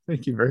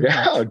 Thank you very much.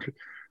 Yeah,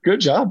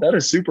 good job. That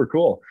is super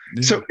cool.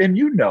 Yeah. So,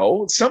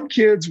 and some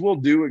kids will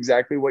do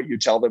exactly what you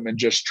tell them and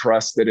just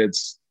trust that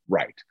it's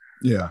right.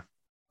 Yeah.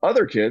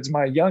 Other kids,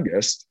 my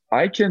youngest,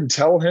 I can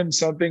tell him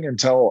something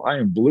until I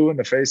am blue in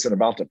the face and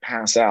about to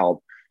pass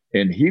out,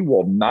 and he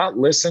will not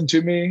listen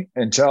to me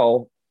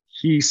until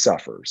he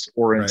suffers,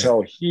 or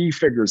until he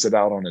figures it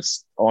out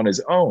on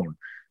his own.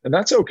 And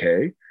that's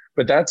okay.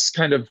 But that's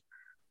kind of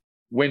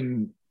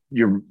when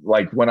you're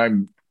like, when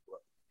I'm,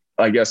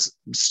 I guess,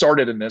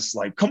 started in this,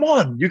 like, come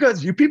on,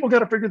 you people got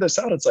to figure this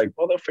out. It's like,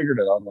 well, they'll figure it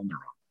out on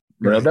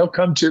their own.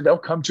 They'll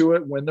come to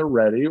it when they're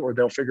ready, or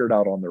they'll figure it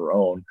out on their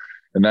own.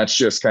 And that's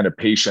just kind of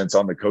patience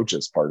on the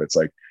coach's part. It's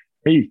like,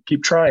 hey,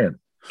 keep trying.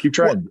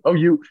 Well, oh,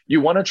 you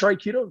want to try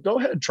keto? Go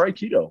ahead, try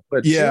keto.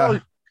 But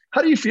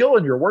how do you feel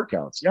in your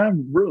workouts? Yeah,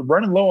 I'm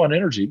running low on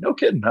energy. No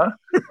kidding, huh?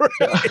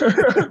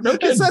 No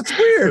kidding. That's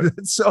weird.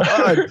 It's so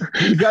odd.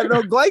 You got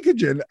no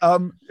glycogen.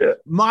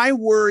 My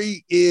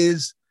worry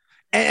is,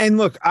 and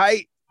look,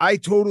 I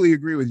totally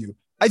agree with you.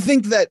 I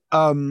think that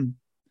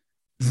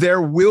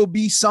there will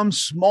be some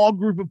small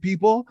group of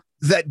people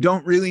that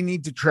don't really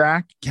need to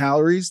track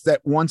calories,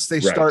 that once they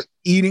start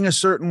eating a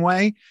certain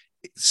way,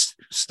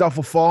 stuff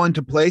will fall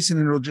into place,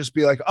 and it'll just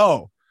be like,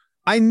 oh,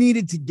 I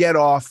needed to get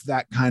off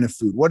that kind of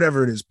food,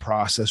 whatever it is,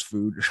 processed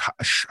food,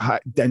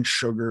 dense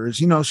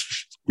sugars,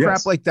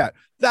 crap like that.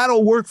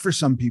 That'll work for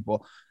some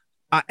people.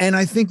 And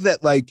I think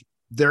that like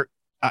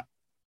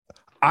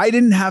I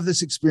didn't have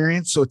this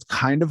experience, so it's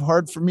kind of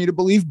hard for me to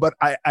believe, but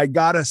I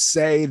gotta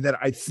say that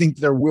I think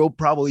there will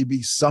probably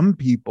be some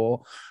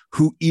people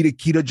who eat a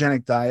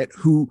ketogenic diet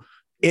who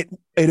it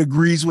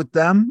agrees with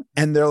them.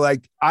 And they're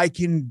like, I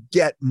can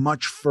get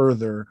much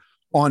further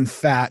on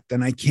fat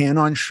than I can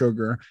on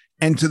sugar.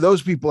 And to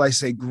those people, I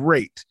say,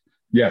 great.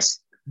 Yes.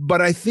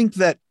 But I think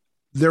that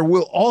there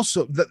will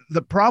also,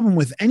 the problem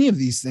with any of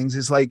these things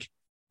is like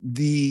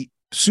the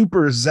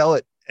super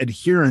zealot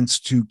adherents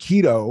to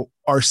keto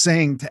are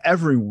saying to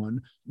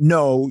everyone,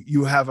 no,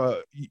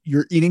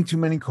 you're eating too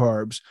many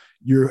carbs.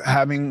 You're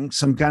having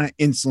some kind of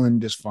insulin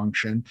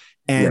dysfunction,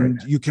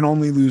 and you can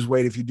only lose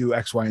weight if you do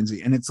X, Y, and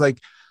Z. And it's like,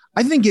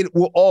 I think it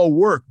will all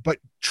work, but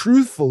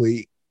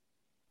truthfully,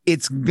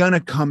 it's going to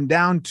come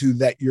down to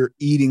that you're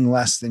eating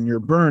less than you're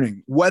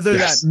burning. Whether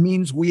that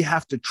means we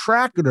have to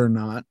track it or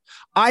not,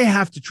 I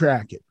have to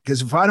track it,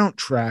 because if I don't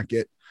track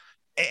it,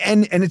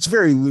 And it's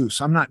very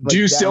loose. I'm not. Do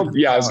you still?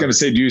 Yeah, I was going to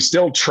say, do you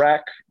still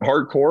track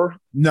hardcore?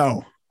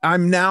 No,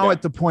 I'm now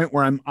at the point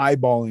where I'm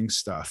eyeballing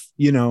stuff,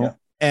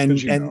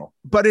 and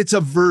but it's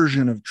a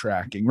version of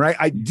tracking, right?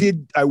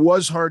 I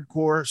was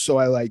hardcore. So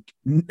I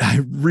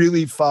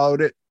really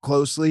followed it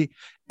closely.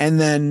 And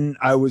then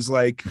I was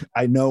like,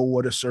 I know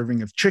what a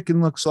serving of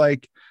chicken looks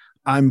like.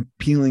 I'm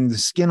peeling the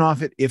skin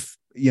off it. If,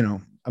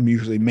 I'm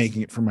usually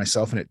making it for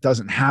myself and it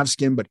doesn't have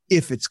skin, but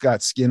if it's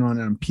got skin on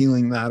it, I'm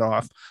peeling that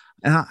off.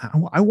 And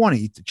I want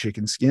to eat the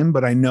chicken skin,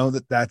 but I know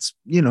that that's,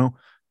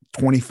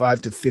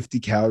 25 to 50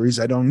 calories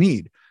I don't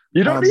need.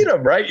 You don't need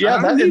them, right? Yeah.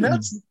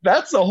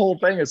 That's the whole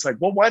thing. It's like,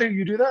 well, why do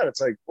you do that?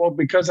 It's like, well,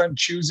 because I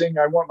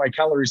want my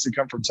calories to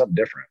come from something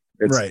different.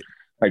 It's right.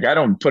 Like, I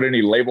don't put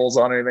any labels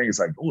on anything. It's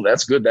like, oh,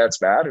 that's good. That's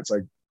bad. It's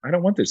like, I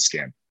don't want this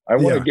skin. I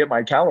want to get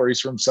my calories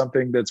from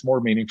something that's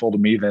more meaningful to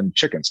me than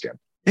chicken skin.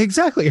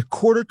 Exactly. A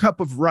quarter cup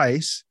of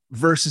rice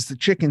versus the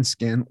chicken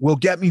skin will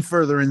get me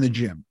further in the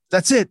gym.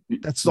 That's it.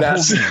 That's the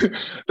whole thing.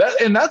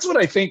 And that's what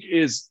I think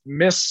is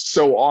missed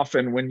so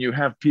often when you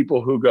have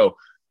people who go,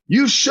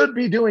 you should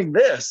be doing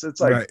this. It's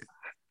like, right.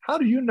 How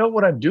do you know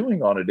what I'm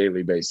doing on a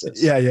daily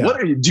basis? Yeah.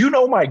 Do you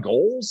know my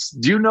goals?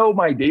 Do you know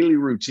my daily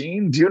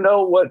routine? Do you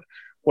know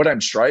what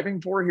I'm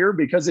striving for here?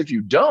 Because if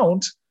you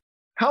don't,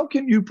 how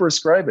can you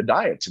prescribe a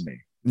diet to me?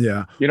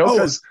 Yeah.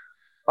 Because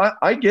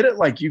I get it.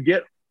 Like, you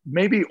get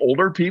maybe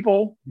older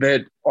people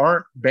that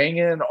aren't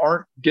banging,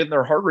 aren't getting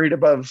their heart rate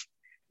above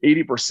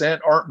 80%,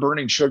 aren't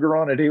burning sugar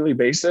on a daily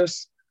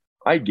basis.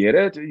 I get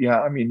it. Yeah.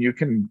 I mean, you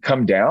can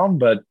come down,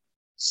 but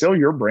still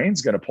your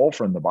brain's going to pull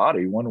from the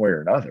body one way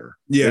or another.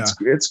 Yeah.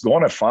 It's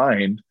going to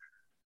find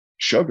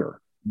sugar,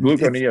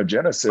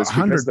 gluconeogenesis,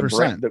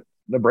 100%. Because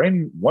the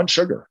brain wants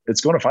sugar.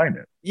 It's going to find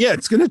it. Yeah.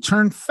 It's going to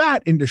turn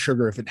fat into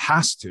sugar if it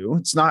has to.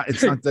 It's not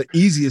the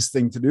easiest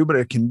thing to do, but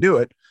it can do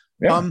it.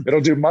 Yeah.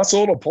 It'll do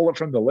muscle. It'll pull it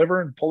from the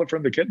liver and pull it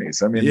from the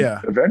kidneys. I mean,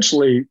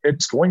 eventually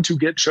it's going to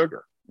get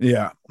sugar.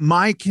 Yeah.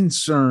 My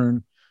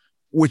concern,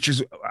 which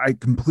is, I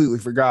completely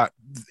forgot,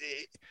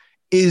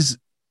 is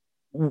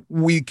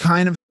we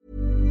kind of.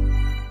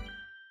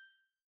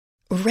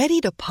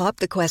 Ready to pop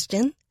the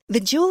question?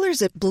 The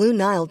jewelers at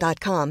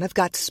BlueNile.com have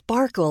got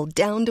sparkle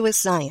down to a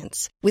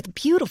science with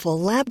beautiful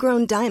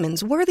lab-grown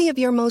diamonds worthy of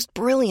your most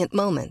brilliant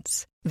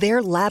moments.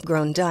 Their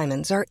lab-grown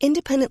diamonds are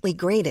independently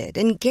graded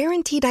and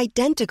guaranteed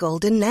identical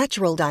to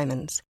natural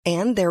diamonds,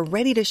 and they're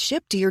ready to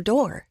ship to your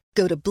door.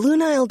 Go to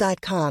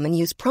BlueNile.com and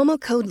use promo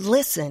code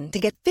LISTEN to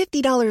get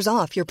 $50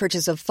 off your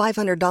purchase of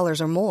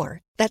 $500 or more.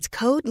 That's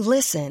code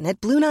LISTEN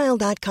at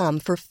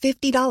BlueNile.com for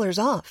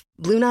 $50 off.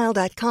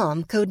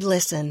 BlueNile.com, code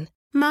LISTEN.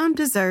 Mom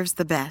deserves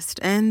the best,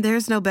 and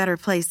there's no better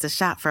place to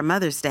shop for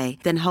Mother's Day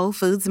than Whole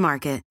Foods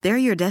Market. They're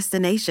your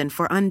destination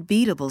for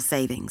unbeatable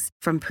savings,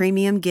 from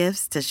premium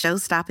gifts to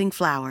show-stopping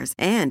flowers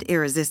and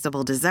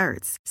irresistible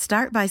desserts.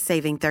 Start by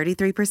saving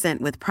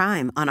 33% with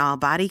Prime on all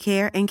body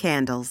care and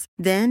candles.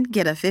 Then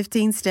get a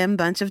 15-stem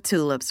bunch of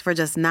tulips for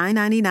just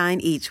 $9.99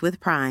 each with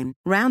Prime.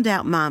 Round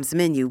out Mom's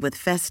menu with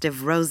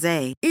festive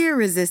rosé,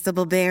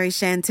 irresistible berry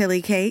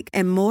chantilly cake,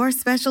 and more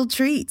special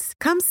treats.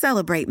 Come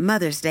celebrate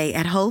Mother's Day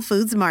at Whole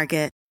Foods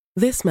Market.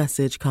 This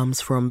message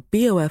comes from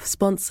BOF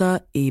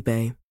sponsor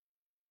eBay.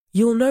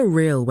 You'll know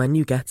real when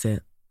you get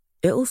it.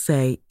 It'll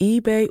say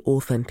eBay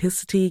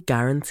Authenticity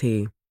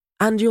Guarantee.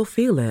 And you'll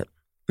feel it.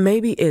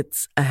 Maybe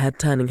it's a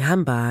head-turning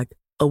handbag,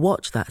 a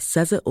watch that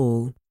says it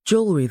all,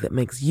 jewelry that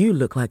makes you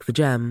look like the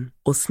gem,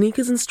 or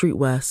sneakers and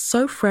streetwear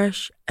so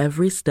fresh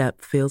every step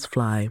feels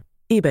fly.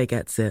 eBay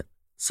gets it.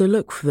 So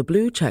look for the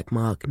blue check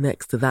mark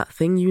next to that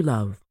thing you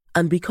love.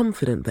 And be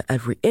confident that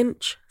every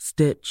inch,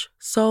 stitch,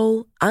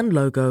 sole, and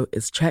logo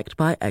is checked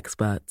by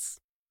experts.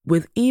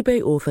 With eBay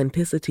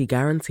Authenticity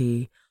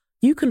Guarantee,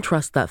 you can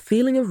trust that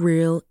feeling of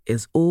real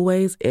is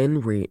always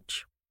in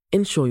reach.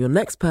 Ensure your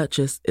next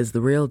purchase is the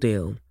real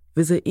deal.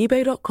 Visit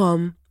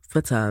eBay.com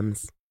for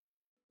terms.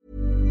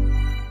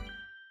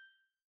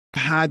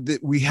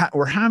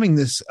 We're having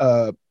this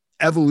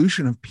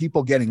evolution of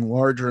people getting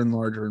larger and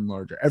larger and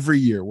larger. Every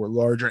year we're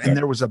larger. And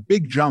there was a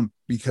big jump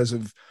because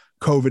of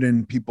COVID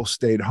and people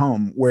stayed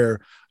home, where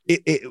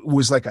it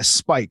was like a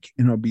spike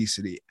in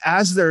obesity.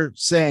 As they're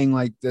saying,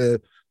 like the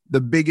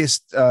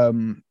biggest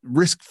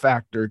risk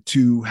factor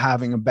to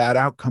having a bad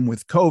outcome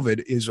with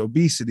COVID is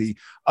obesity.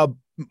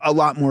 A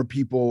lot more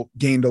people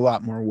gained a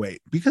lot more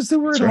weight because they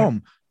were at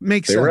home.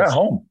 Makes sense. They were at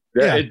home.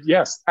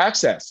 Yes.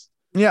 Access.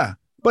 Yeah.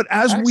 But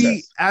as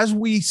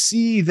we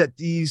see that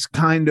these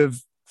kind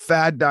of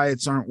fad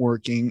diets aren't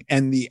working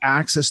and the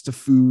access to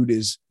food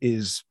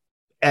is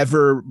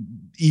ever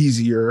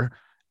easier,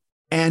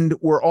 and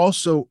we're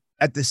also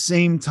at the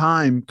same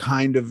time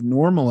kind of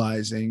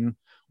normalizing,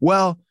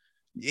 well,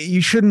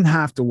 you shouldn't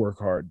have to work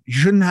hard. You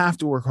shouldn't have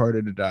to work hard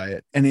at a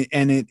diet.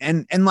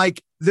 And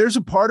like, there's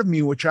a part of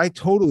me which I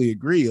totally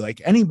agree. Like,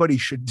 anybody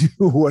should do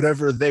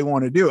whatever they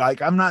want to do.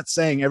 Like, I'm not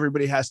saying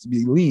everybody has to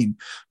be lean,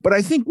 but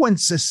I think when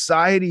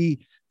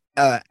society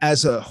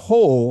as a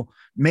whole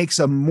makes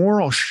a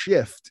moral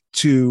shift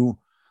to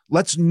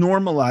let's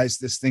normalize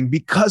this thing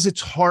because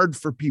it's hard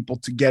for people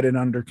to get it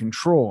under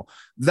control.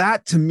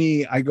 That to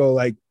me, I go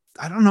like,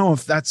 I don't know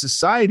if that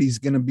society is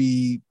going to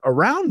be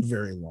around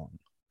very long.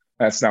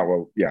 That's not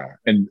what, yeah.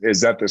 And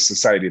is that the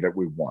society that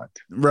we want?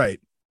 Right.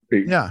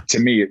 Yeah. To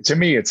me,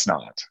 it's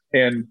not.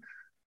 And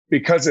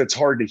because it's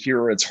hard to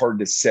hear, it's hard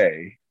to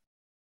say,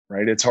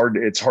 right? It's hard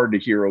to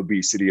hear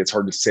obesity. It's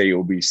hard to say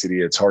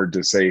obesity. It's hard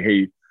to say,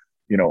 hey,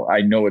 you know,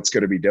 I know it's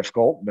going to be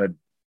difficult, but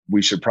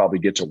we should probably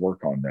get to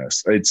work on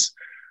this. As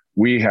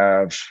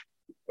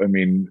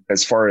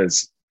far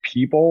as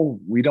people,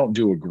 we don't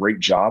do a great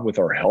job with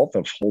our health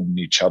of holding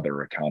each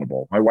other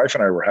accountable. My wife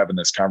and I were having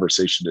this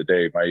conversation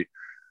today. My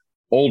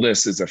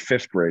oldest is a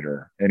fifth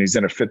grader, and he's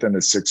in a fifth and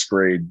a sixth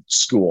grade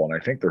school. And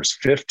I think there's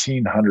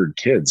 1,500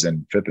 kids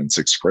in fifth and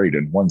sixth grade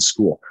in one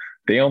school.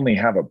 They only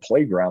have a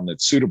playground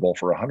that's suitable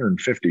for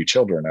 150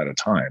 children at a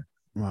time.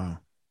 Wow.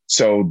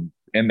 So,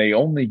 and they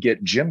only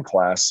get gym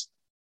class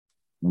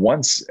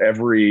once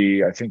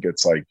every, I think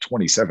it's like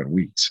 27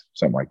 weeks,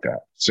 something like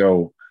that.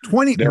 So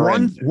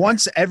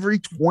once every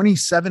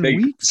 27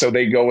 weeks. So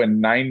they go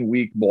in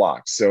 9-week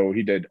blocks. So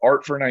he did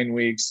art for 9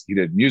 weeks. He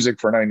did music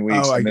for 9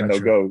 weeks. And then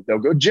they'll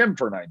go gym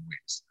for 9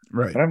 weeks.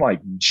 Right. And I'm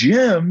like,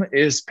 gym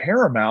is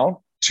paramount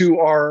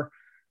to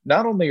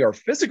not only our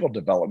physical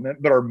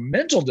development, but our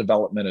mental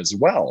development as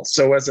well.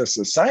 So as a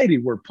society,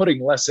 we're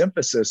putting less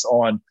emphasis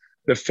on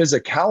the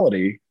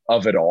physicality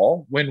of it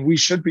all when we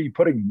should be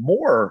putting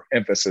more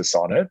emphasis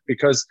on it,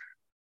 because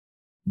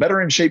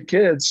better in shape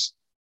kids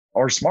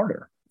are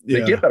smarter.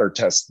 They get better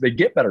tests. They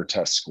get better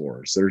test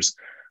scores. There's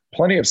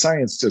plenty of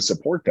science to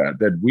support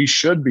that we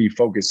should be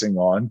focusing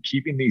on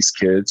keeping these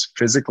kids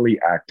physically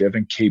active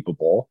and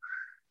capable.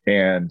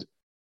 And,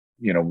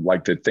 you know,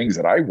 like the things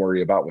that I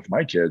worry about with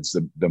my kids,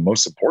 the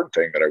most important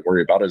thing that I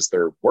worry about is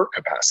their work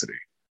capacity.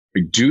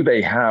 Do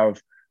they have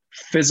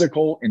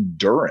physical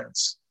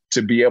endurance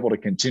to be able to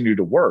continue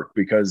to work?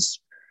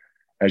 Because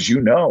as you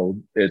know,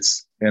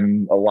 it's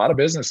in a lot of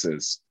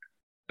businesses,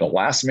 the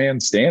last man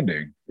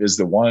standing is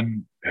the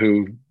one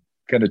who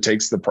kind of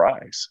takes the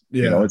prize.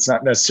 Yeah. You know, it's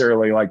not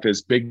necessarily like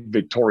this big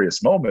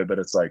victorious moment, but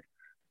it's like,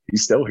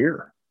 he's still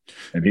here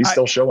and he's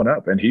still showing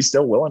up and he's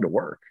still willing to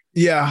work.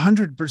 Yeah,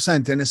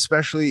 100%. And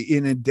especially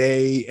in a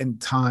day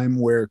and time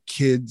where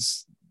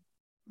kids,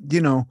 you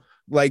know,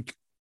 like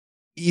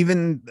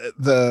even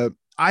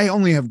I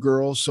only have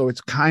girls, so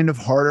it's kind of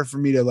harder for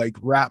me to like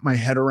wrap my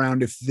head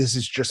around if this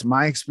is just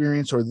my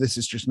experience or this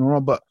is just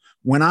normal. But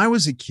when I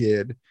was a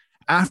kid,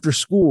 after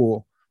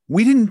school,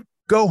 we didn't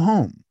go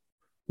home.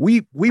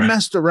 We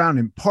messed around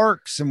in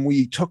parks and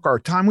we took our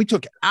time. We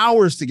took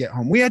hours to get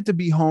home. We had to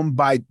be home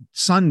by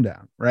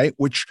sundown, right?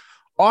 Which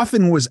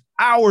often was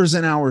hours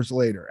and hours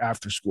later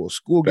after school.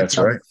 School gets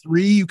out at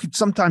 3. You could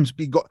sometimes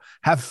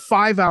have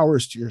 5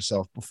 hours to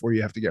yourself before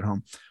you have to get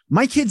home.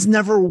 My kids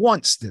never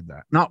once did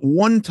that. Not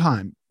one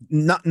time.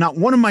 Not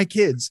one of my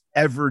kids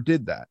ever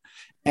did that.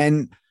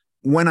 And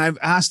when I've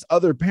asked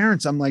other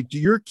parents, I'm like, do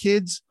your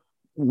kids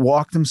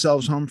walk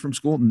themselves home from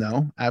school?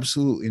 No,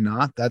 absolutely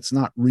not. That's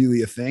not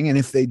really a thing. And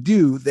if they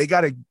do, they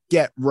got to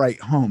get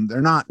right home.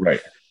 They're not right.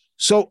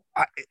 So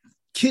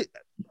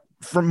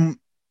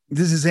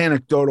this is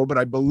anecdotal, but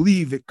I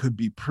believe it could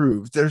be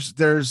proved.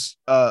 There's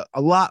a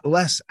lot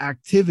less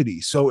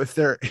activity. So if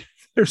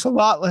there's a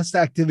lot less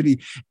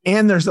activity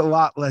and there's a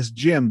lot less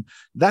gym,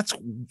 that's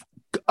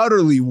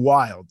utterly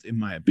wild in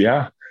my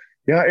opinion.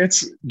 Yeah.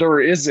 There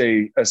is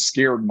a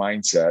scared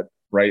mindset,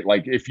 right?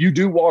 Like if you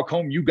do walk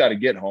home, you got to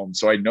get home.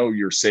 So I know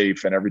you're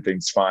safe and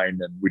everything's fine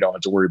and we don't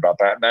have to worry about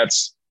that. And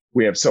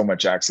we have so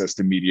much access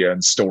to media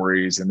and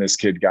stories, and this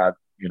kid got,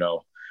 you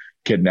know,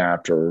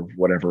 kidnapped or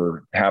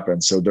whatever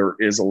happened. So there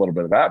is a little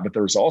bit of that, but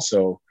there's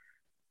also,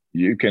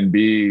 you can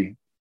be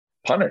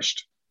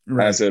punished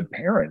as a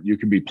parent. You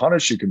can be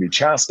punished. You can be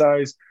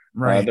chastised.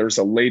 Right. There's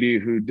a lady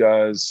who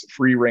does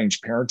free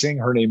range parenting.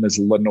 Her name is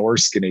Lenore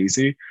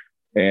Skenazy,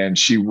 and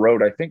she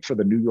wrote, I think, for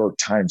the New York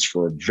Times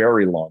for a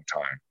very long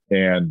time.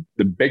 And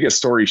the biggest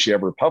story she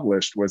ever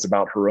published was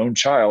about her own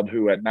child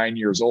who at 9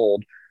 years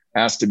old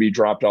asked to be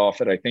dropped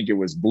off at, I think it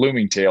was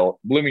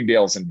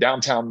Bloomingdale's in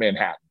downtown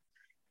Manhattan.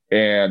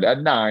 And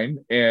at 9,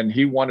 and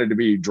he wanted to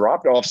be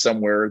dropped off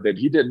somewhere that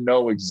he didn't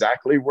know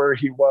exactly where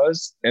he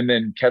was, and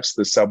then catch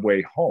the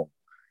subway home.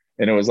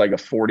 And it was like a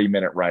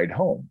 40-minute ride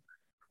home.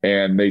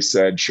 And they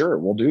said, sure,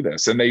 we'll do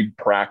this. And they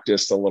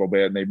practiced a little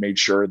bit and they made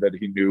sure that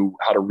he knew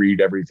how to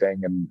read everything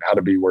and how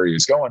to be where he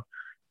was going.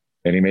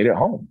 And he made it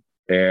home.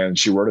 And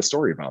she wrote a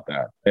story about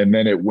that. And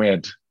then it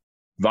went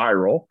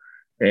viral.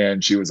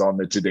 And she was on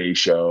the Today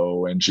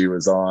Show and she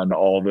was on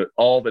all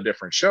the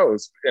different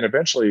shows. And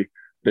eventually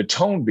the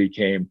tone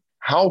became,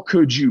 how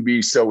could you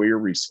be so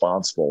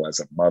irresponsible as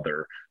a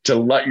mother to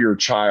let your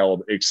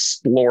child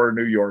explore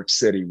New York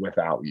City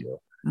without you?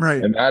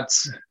 Right. And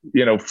that's,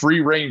 you know,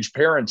 free range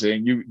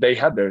parenting. They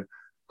had to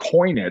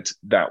coin it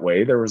that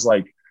way. There was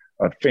like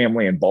a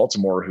family in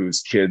Baltimore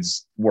whose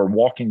kids were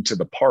walking to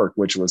the park,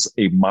 which was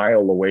a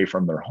mile away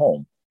from their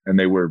home. And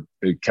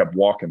they kept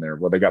walking there.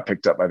 Well, they got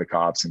picked up by the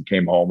cops and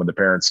came home, and the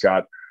parents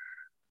got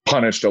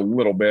punished a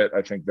little bit.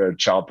 I think the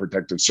Child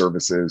Protective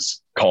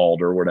Services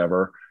called or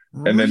whatever.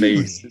 And then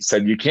they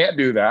said, you can't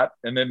do that.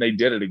 And then they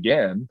did it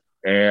again.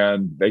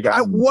 And they got.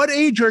 At what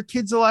age are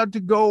kids allowed to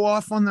go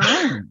off on their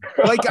own?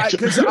 Like,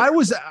 because I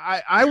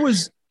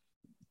was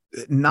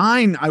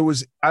 9.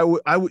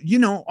 You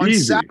know, on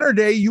Easy.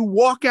 Saturday, you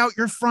walk out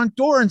your front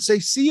door and say,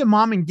 see you,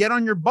 mom, and get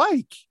on your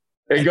bike.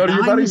 And go to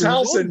your buddy's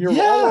house and you're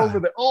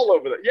all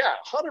over the. Yeah,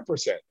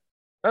 100%.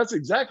 That's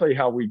exactly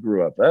how we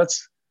grew up.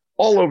 That's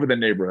all over the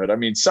neighborhood. I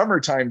mean, summer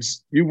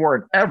times, you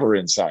weren't ever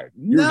inside.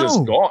 You were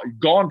just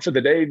gone for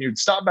the day, and you'd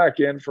stop back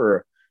in for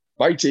a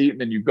bite to eat,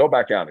 and then you go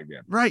back out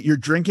again. Right. You're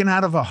drinking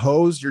out of a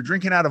hose. You're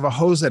drinking out of a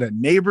hose at a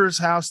neighbor's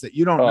house that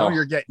you don't know.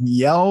 You're getting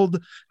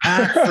yelled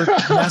at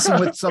for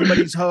messing with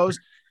somebody's hose.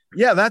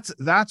 Yeah,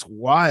 that's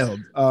wild.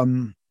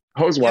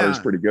 Hose water is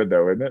pretty good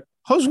though, isn't it?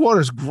 Hose water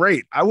is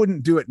great. I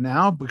wouldn't do it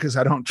now because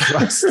I don't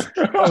trust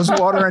hose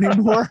water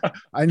anymore.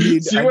 I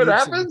need. See what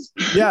happens?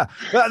 Yeah,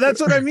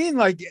 that's what I mean.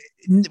 Like,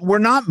 we're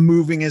not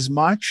moving as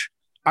much.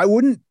 I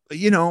wouldn't.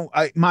 You know,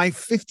 my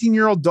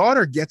 15-year-old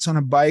daughter gets on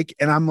a bike,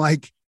 and I'm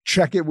like,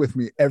 check it with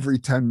me every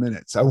 10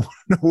 minutes. I want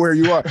to know where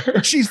you are.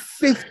 She's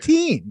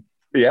 15.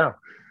 Yeah,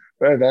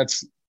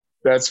 that's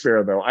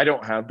fair though. I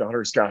don't have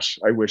daughters. Gosh,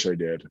 I wish I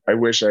did. I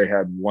wish I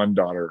had one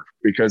daughter,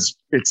 because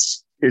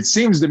it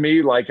seems to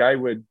me like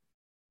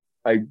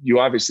you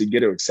obviously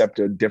get to accept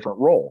a different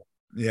role.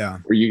 Yeah.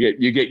 Or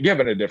you get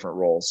given a different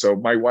role. So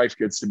my wife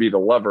gets to be the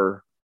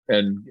lover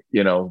and,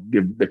 you know,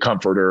 give the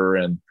comforter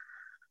and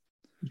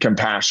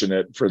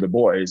compassionate for the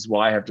boys.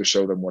 Well, I have to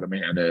show them what a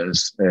man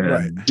is,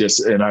 and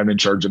and I'm in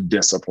charge of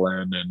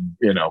discipline, and,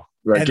 you know,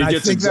 like, and I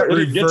think that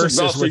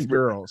reverses with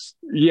girls.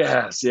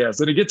 Yes.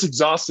 And it gets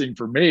exhausting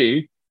for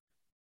me,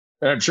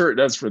 and I'm sure it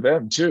does for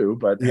them too.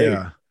 But hey,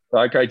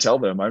 like I tell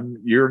them,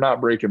 you're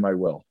not breaking my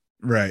will.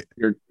 Right.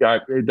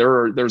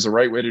 There's a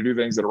right way to do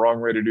things and a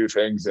wrong way to do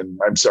things. And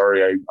I'm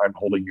sorry, I'm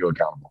holding you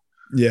accountable.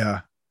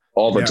 Yeah.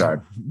 All the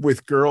time.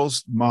 With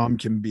girls, mom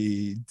can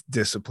be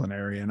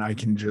disciplinary and I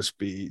can just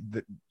be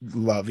the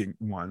loving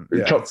one.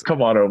 Yeah,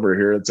 come on over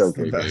here. It's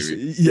okay,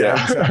 baby.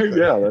 Yeah. Exactly.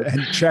 Yeah.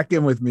 And check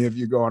in with me if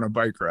you go on a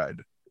bike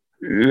ride.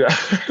 Yeah,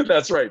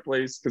 that's right,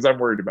 please, because I'm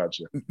worried about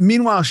you.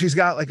 Meanwhile, she's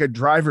got like a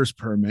driver's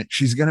permit.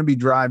 She's going to be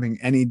driving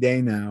any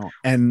day now.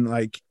 And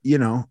like, you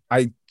know,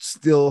 I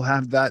still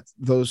have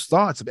those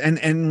thoughts.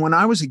 And when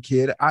I was a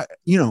kid,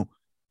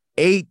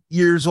 8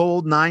 years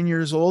old, 9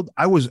 years old,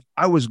 I was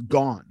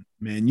gone,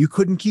 man. You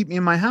couldn't keep me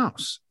in my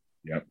house.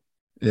 Yep.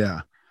 Yeah.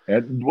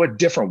 And what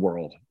different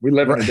world. We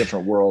live in a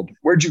different world.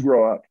 Where'd you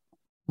grow up?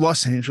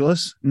 Los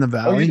Angeles, in the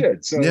Valley. Oh, you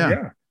did. So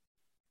yeah.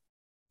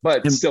 But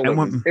it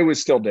was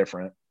still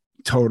different.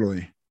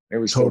 Totally. It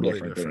was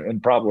totally different,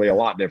 and probably a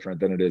lot different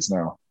than it is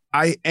now.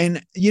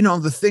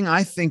 The thing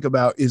I think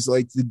about is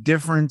like the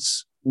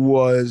difference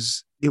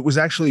was it was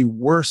actually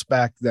worse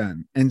back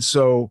then. And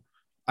so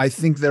I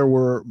think there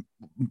were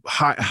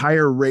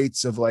higher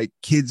rates of like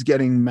kids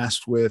getting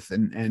messed with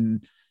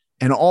and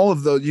all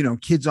of those, you know,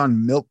 kids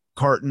on milk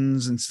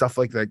cartons and stuff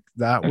like that.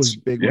 That was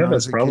big. Yeah,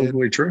 that's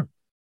probably true.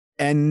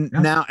 And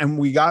now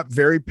we got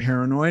very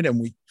paranoid and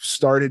we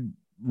started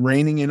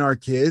reining in our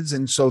kids.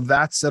 And so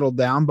that settled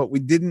down, but we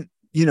didn't,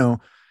 you know,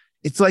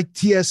 it's like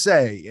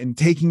TSA and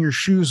taking your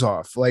shoes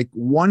off. Like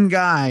one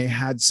guy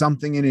had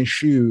something in his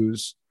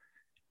shoes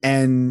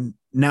and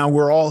now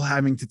we're all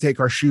having to take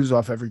our shoes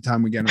off every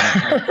time we get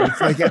on. It's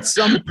like at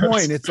some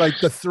point, it's like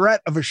the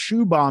threat of a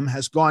shoe bomb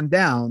has gone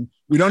down.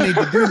 We don't need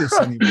to do this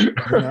anymore.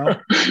 You know?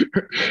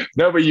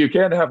 No, but you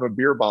can have a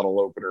beer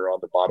bottle opener on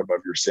the bottom of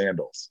your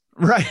sandals.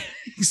 Right.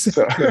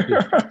 Exactly.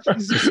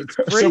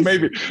 So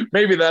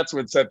maybe that's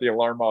what set the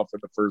alarm off in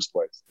the first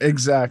place.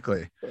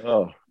 Exactly.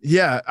 Oh,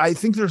 yeah. I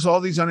think there's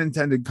all these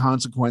unintended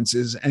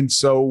consequences. And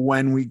so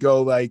when we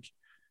go like,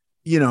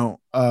 you know,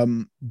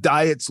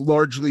 diets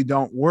largely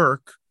don't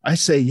work, I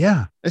say,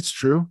 yeah, it's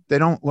true. They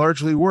don't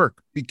largely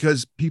work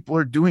because people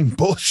are doing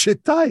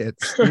bullshit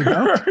diets. You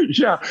know?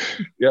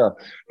 Yeah.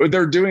 But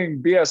they're doing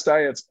BS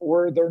diets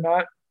or they're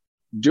not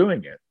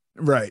doing it.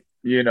 Right.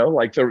 You know,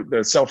 like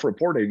the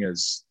self-reporting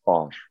is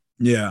off.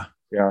 Yeah.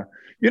 Yeah.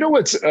 You know,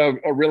 what's a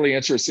really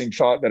interesting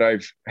thought that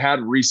I've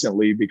had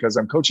recently, because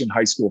I'm coaching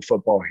high school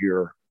football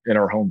here in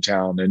our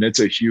hometown, and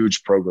it's a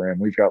huge program.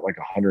 We've got like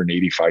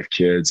 185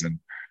 kids, and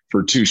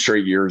for 2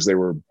 straight years, they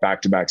were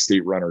back-to-back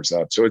state runners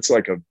up. So it's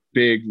like a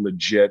big,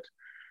 legit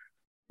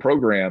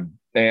program.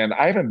 And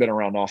I haven't been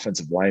around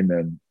offensive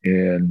linemen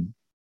in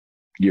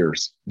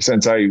years.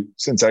 Since I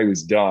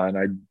was done,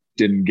 I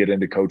didn't get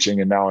into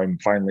coaching, and now I'm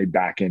finally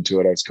back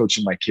into it. I was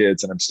coaching my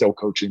kids and I'm still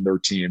coaching their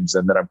teams.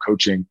 And then I'm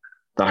coaching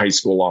the high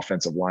school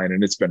offensive line.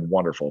 And it's been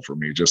wonderful for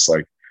me, just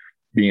like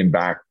being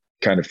back,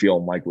 kind of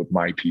feeling like with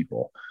my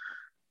people.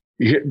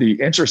 The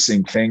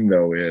interesting thing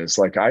though, is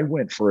like, I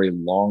went for a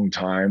long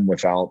time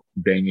without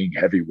banging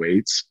heavy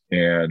weights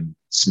and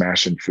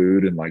smashing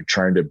food and like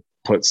trying to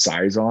put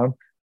size on.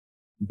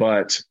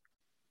 But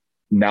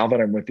now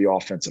that I'm with the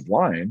offensive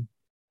line,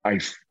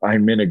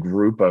 I'm in a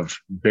group of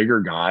bigger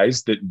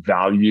guys that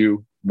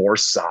value more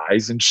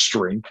size and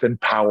strength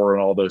and power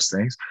and all those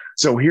things.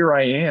 So here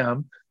I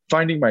am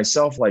finding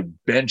myself like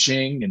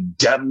benching and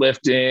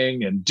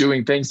deadlifting and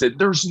doing things that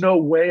there's no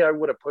way I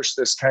would have pushed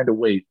this kind of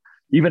weight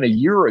even a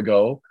year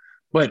ago.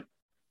 But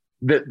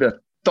the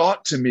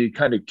thought to me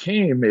kind of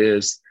came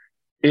is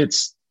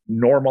it's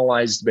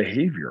normalized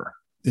behavior.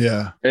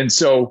 Yeah. And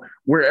so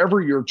wherever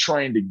you're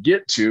trying to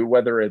get to,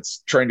 whether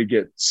it's trying to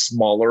get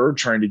smaller,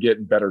 trying to get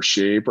in better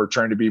shape, or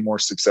trying to be more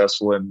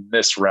successful in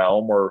this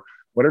realm, or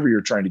whatever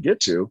you're trying to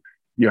get to,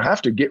 you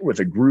have to get with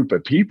a group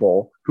of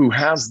people who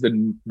has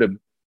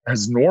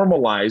has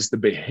normalized the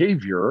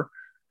behavior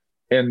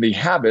and the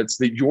habits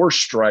that you're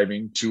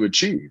striving to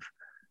achieve.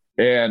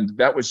 And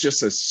that was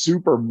just a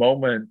super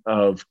moment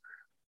of,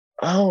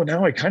 oh,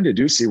 now I kind of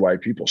do see why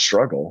people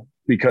struggle,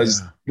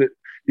 because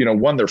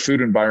one, their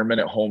food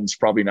environment at home is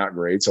probably not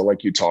great. So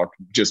like you talked,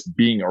 just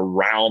being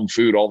around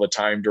food all the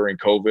time during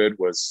COVID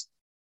was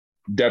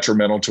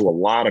detrimental to a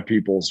lot of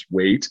people's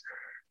weight.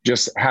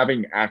 Just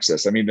having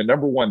access. I mean, the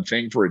number one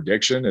thing for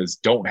addiction is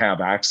don't have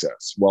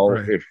access. Well,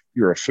 if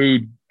you're a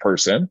food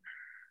person,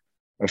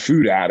 a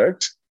food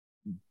addict,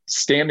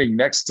 standing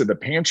next to the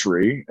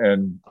pantry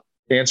and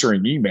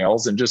answering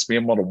emails and just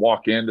being able to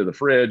walk into the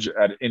fridge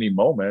at any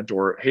moment,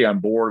 or, hey, I'm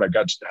bored.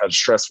 Had a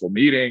stressful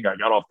meeting. I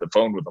got off the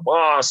phone with the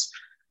boss.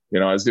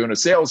 I was doing a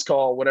sales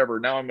call, whatever.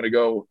 Now I'm going to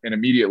go and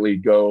immediately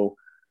go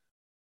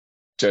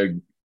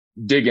to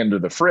dig into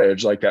the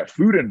fridge. Like, that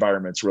food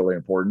environment's really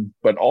important,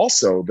 but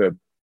also the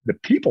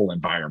people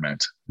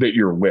environment that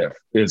you're with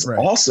is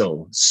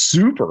also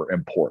super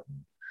important.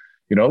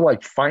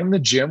 Like, find the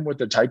gym with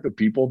the type of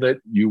people that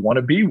you want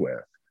to be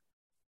with.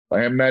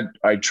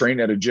 I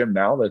train at a gym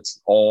now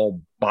that's all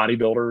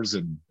bodybuilders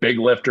and big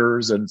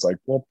lifters. And it's like,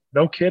 well,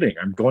 no kidding.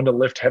 I'm going to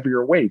lift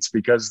heavier weights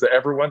because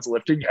everyone's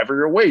lifting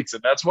heavier weights.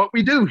 And that's what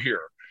we do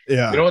here.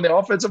 Yeah. In the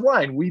offensive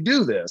line, we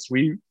do this.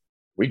 We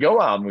go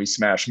out and we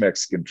smash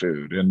Mexican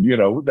food, and,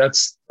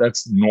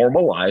 that's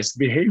normalized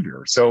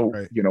behavior. So,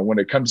 when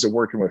it comes to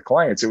working with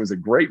clients, it was a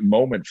great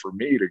moment for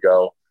me to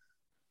go,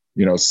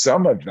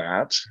 some of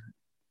that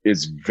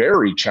is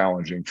very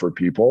challenging for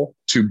people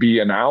to be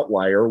an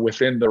outlier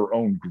within their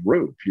own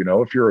group.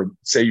 If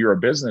you're a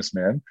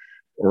businessman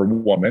or a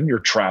woman, you're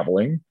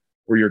traveling,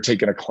 or you're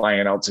taking a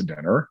client out to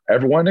dinner,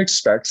 everyone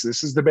expects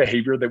this is the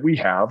behavior that we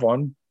have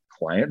on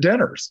client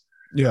dinners.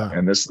 Yeah.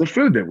 And this is the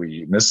food that we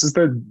eat. And this is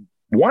the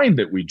wine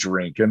that we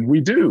drink. And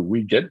we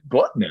get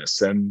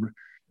gluttonous. And,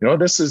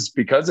 this is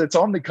because it's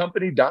on the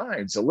company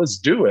dime. So let's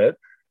do it.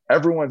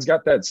 Everyone's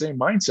got that same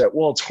mindset.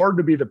 Well, it's hard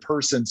to be the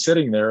person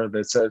sitting there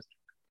that says,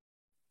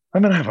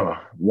 I'm going to have a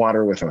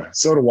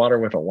soda water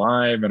with a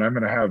lime, and I'm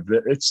going to have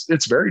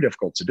it's very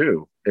difficult to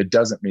do. It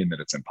doesn't mean that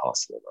it's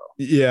impossible,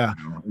 though. Yeah.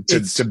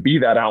 To be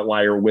that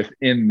outlier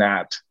within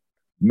that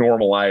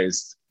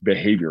normalized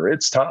behavior,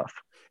 it's tough.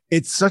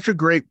 It's such a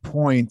great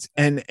point.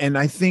 And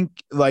I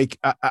think, like,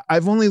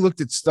 I've only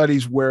looked at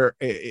studies where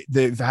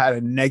they've had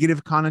a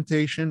negative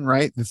connotation,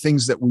 right? The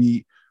things that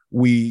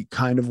we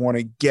kind of want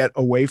to get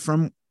away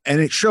from. And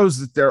it shows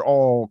that they're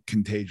all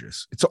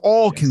contagious. It's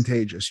all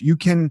contagious. You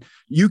can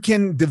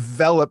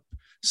develop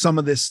some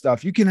of this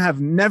stuff. You can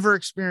have never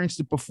experienced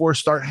it before,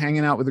 start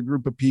hanging out with a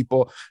group of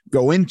people,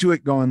 go into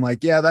it going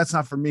like, yeah, that's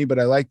not for me, but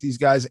I like these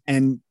guys.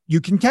 And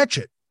you can catch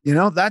it.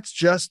 That's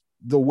just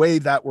the way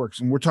that works.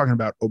 And we're talking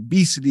about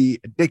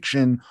obesity,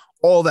 addiction,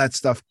 all that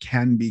stuff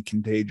can be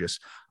contagious.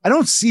 I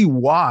don't see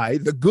why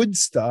the good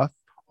stuff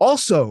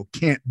also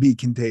can't be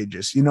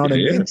contagious. You know what I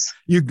mean?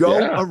 You go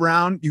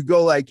around, you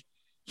go like,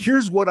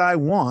 here's what I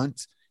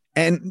want.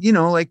 And,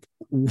 like,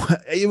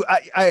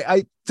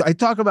 I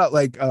talk about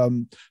like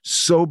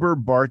sober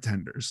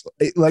bartenders,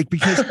 like,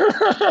 because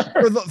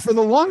for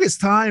the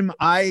longest time,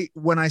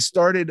 when I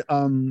started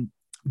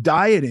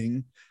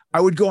dieting,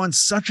 I would go on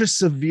such a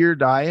severe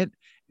diet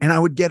and I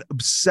would get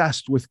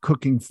obsessed with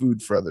cooking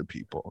food for other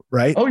people.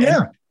 Right. Oh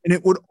yeah. And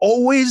it would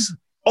always,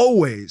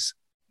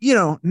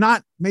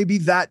 not maybe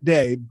that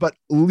day, but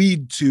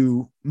lead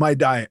to my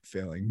diet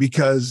failing,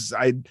 because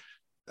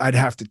I'd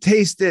have to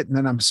taste it, and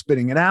then I'm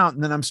spitting it out,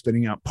 and then I'm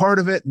spitting out part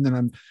of it, and then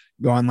I'm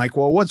going like,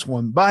 well, what's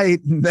one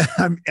bite? And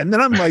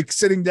then I'm like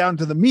sitting down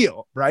to the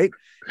meal, right?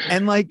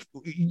 And like,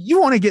 you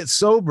want to get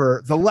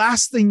sober, the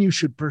last thing you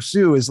should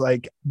pursue is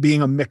like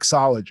being a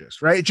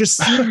mixologist, right? It just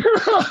seems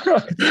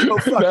so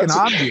fucking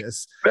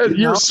obvious.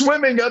 You're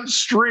swimming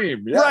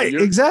upstream, right?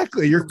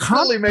 Exactly. You're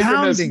really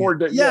making this more.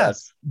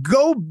 Yes.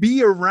 Go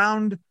be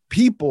around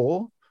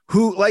people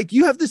who, like,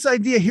 you have this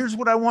idea. Here's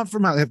what I want for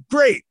my life.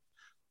 Great.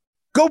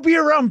 Go be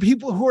around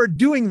people who are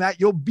doing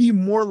that. You'll be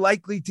more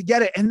likely to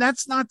get it. And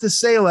that's not to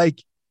say,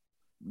 like,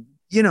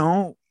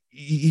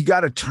 you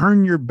got to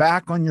turn your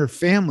back on your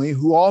family,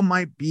 who all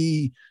might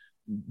be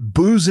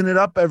boozing it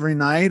up every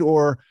night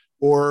or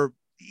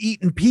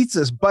eating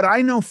pizzas. But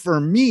I know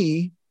for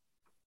me,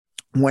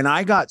 when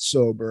I got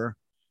sober,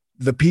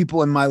 the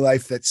people in my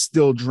life that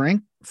still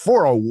drink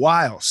for a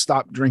while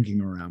stopped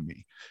drinking around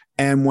me.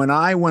 And when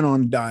I went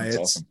on diets,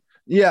 awesome.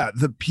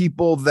 The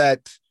people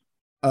that,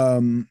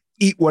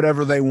 eat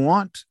whatever they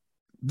want,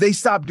 they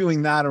stopped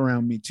doing that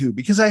around me too,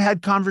 because I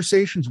had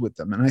conversations with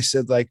them and I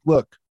said, like,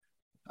 look,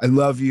 I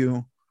love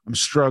you. I'm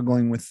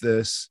struggling with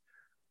this.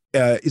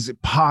 is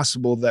it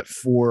possible that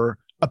for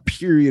a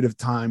period of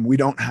time, we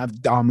don't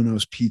have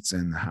Domino's pizza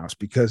in the house?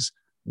 Because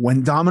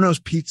when Domino's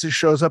pizza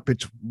shows up,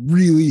 it's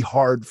really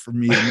hard for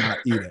me to not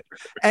eat it.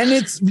 And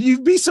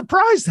you'd be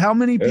surprised how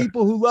many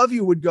people who love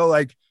you would go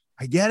like,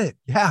 I get it.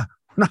 Yeah,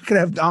 we're not going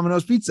to have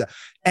Domino's pizza.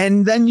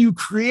 And then you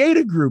create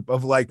a group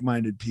of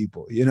like-minded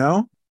people, you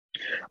know?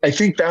 I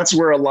think that's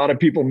where a lot of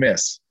people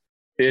miss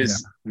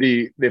is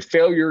the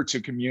failure to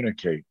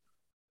communicate.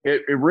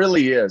 It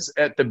really is.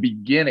 At the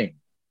beginning,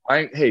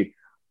 I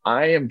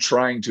am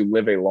trying to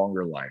live a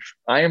longer life.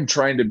 I am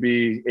trying to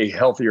be a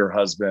healthier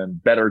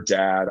husband, better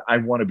dad. I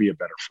want to be a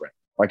better friend.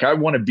 Like, I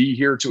want to be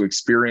here to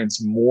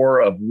experience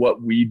more of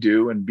what we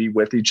do and be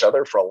with each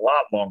other for a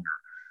lot longer.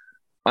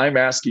 I'm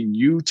asking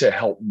you to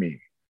help me.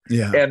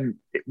 Yeah. And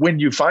when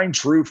you find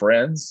true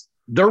friends,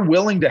 they're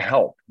willing to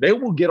help. They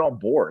will get on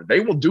board. They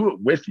will do it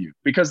with you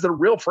because they're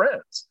real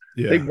friends.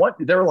 Yeah.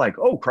 They're like,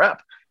 oh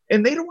crap.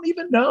 And they don't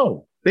even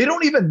know. They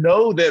don't even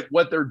know that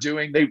what they're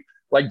doing. They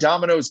like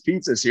Domino's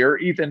pizzas here.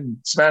 Ethan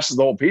smashes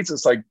the whole pizza.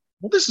 It's like,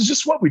 well, this is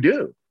just what we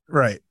do.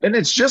 Right. And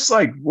it's just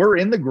like, we're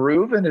in the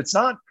groove, and it's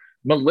not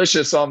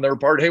malicious on their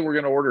part. Hey, we're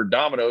going to order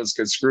Domino's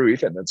because screw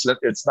Ethan.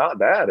 It's not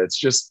that. It's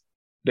just,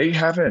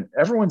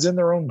 everyone's in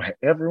their own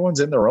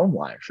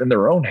life, in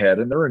their own head,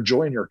 and they're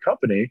enjoying your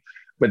company,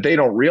 but they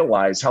don't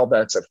realize how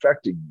that's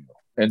affecting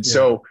you. And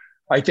so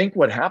I think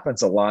what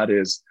happens a lot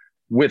is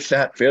with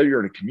that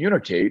failure to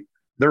communicate,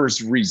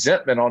 there's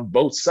resentment on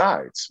both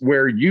sides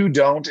where you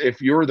don't,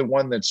 if you're the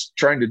one that's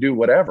trying to do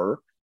whatever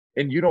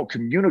and you don't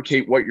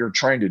communicate what you're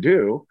trying to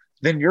do,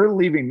 then you're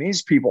leaving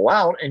these people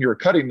out and you're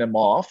cutting them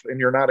off and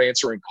you're not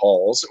answering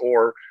calls,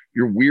 or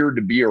you're weird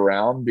to be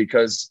around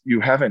because you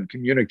haven't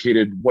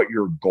communicated what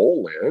your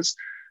goal is.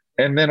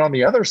 And then on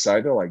the other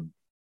side, they're like,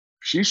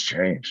 she's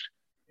changed.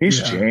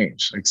 He's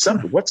changed. Like,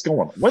 what's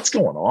going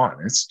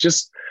on? It's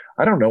just,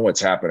 I don't know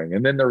what's happening.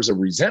 And then there's a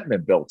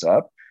resentment built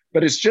up.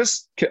 But it's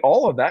just,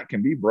 all of that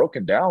can be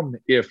broken down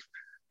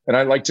and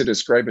I like to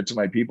describe it to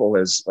my people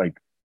as like,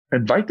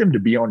 invite them to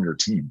be on your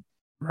team.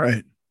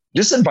 Right.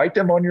 Just invite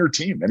them on your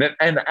team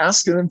and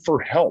ask them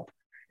for help.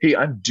 Hey,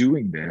 I'm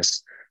doing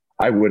this.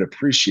 I would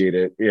appreciate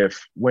it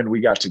if when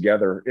we got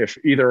together, if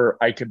either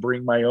I could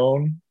bring my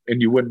own and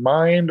you wouldn't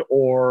mind,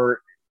 or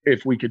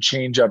if we could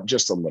change up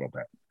just a little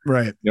bit.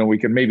 Right. You know, we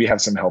could maybe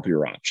have some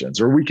healthier options,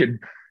 or we could,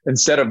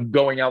 instead of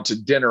going out to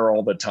dinner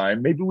all the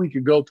time, maybe we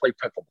could go play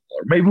pickleball,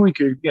 or maybe we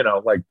could,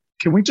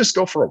 can we just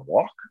go for a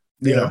walk?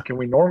 You know, can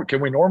we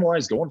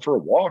normalize going for a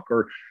walk,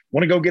 or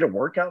want to go get a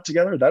workout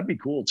together? That'd be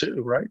cool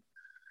too. Right.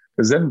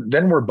 Because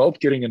then we're both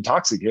getting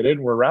intoxicated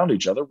and we're around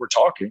each other. We're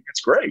talking.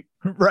 It's great.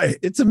 Right.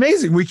 It's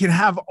amazing. We can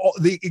have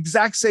the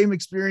exact same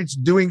experience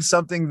doing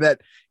something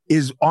that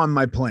is on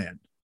my plan.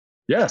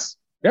 Yes.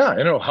 Yeah.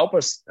 And it'll help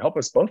us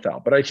both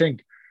out. But I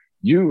think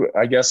you,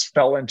 I guess,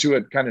 fell into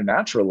it kind of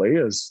naturally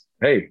as,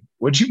 hey,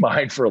 would you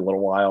mind for a little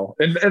while?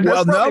 And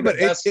well, no, but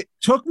it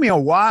took me a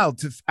while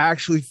to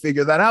actually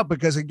figure that out,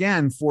 because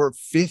again, for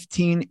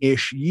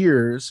 15-ish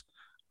years,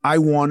 I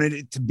wanted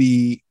it to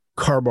be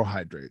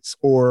carbohydrates,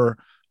 or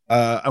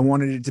I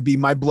wanted it to be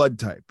my blood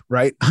type,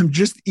 right? I'm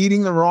just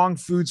eating the wrong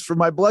foods for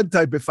my blood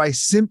type. If I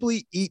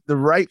simply eat the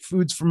right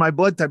foods for my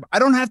blood type, I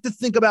don't have to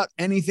think about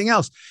anything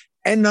else.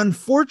 And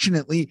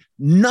unfortunately,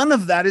 none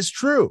of that is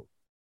true.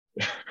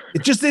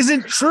 It just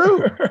isn't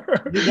true.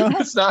 You know?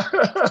 It's not.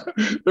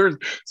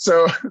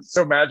 So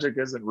magic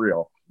isn't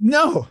real.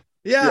 No.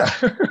 Yeah.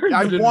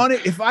 I want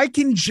it. If I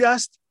can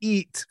just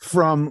eat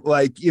from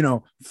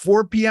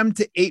 4 p.m.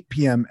 to 8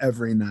 p.m.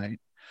 every night,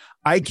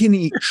 I can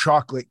eat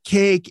chocolate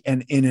cake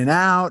and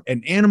In-N-Out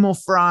and animal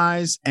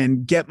fries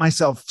and get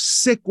myself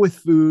sick with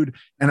food,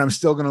 and I'm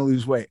still going to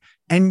lose weight.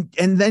 And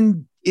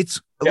then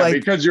it's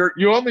because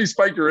you only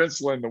spike your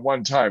insulin the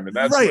one time, and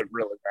that's what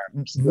really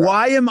matters.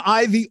 Why am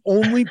I the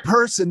only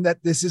person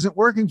that this isn't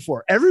working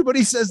for?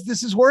 Everybody says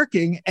this is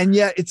working, and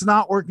yet it's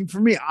not working for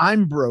me.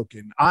 I'm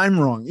broken. I'm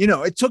wrong.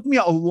 It took me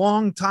a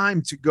long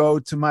time to go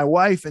to my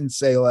wife and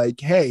say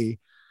hey,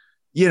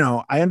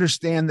 I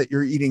understand that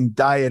you're eating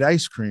diet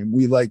ice cream.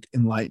 We like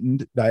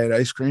Enlightened diet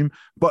ice cream,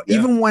 but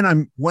even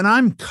when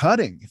I'm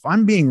cutting, if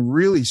I'm being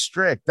really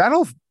strict,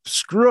 that'll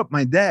screw up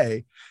my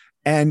day.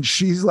 And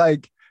she's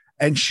like,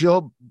 and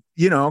she'll,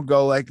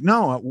 go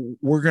no,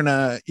 we're going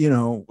to,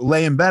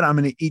 lay in bed. I'm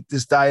going to eat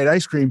this diet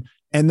ice cream.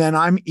 And then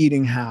I'm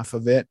eating half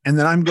of it. And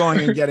then I'm going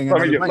and getting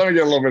let me get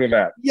a little bit of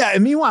that. Yeah.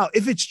 And meanwhile,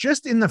 if it's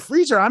just in the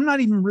freezer, I'm not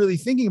even really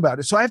thinking about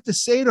it. So I have to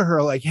say to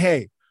her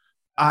hey,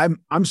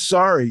 I'm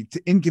sorry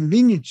to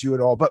inconvenience you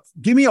at all, but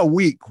give me a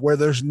week where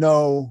there's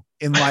no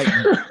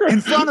Enlightened in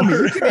front of me.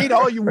 You can eat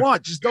all you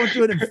want, just don't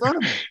do it in front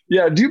of me.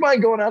 Yeah, do you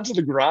mind going out to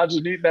the garage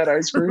and eating that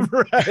ice cream?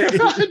 Right.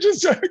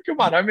 Just come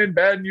on, I'm in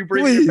bed and you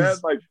bring me in bed.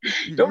 Like,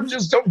 don't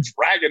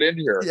drag it in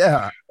here.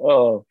 Yeah.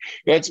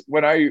 That's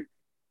when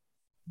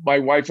my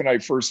wife and I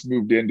first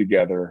moved in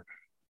together.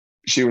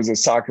 she was a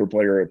soccer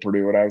player at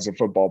Purdue and I was a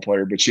football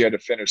player, but she had to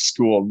finish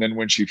school. And then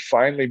when she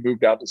finally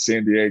moved out to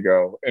San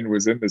Diego and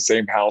was in the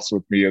same house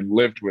with me and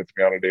lived with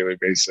me on a daily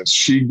basis,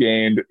 she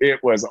gained,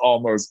 it was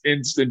almost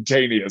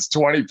instantaneous,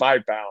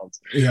 25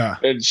 pounds. Yeah.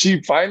 And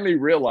she finally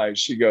realized,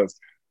 she goes,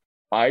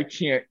 I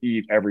can't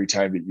eat every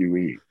time that you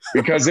eat,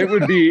 because it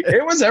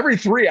was every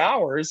 3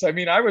 hours. I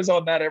mean, I was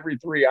on that every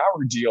 3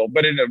 hour deal,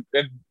 but in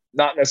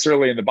not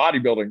necessarily in the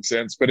bodybuilding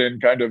sense, but in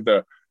kind of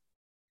the,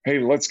 hey,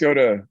 let's go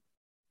to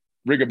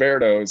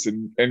Rigoberto's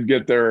and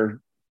get their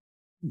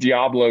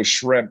Diablo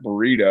shrimp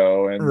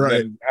burrito. And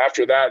then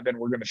after that, then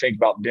we're going to think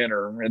about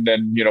dinner. And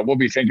then, we'll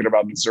be thinking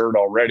about dessert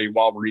already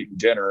while we're eating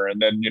dinner. And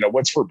then,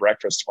 what's for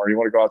breakfast tomorrow? You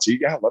want to go out to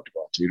eat? Yeah, I'd love to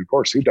go out to eat. Of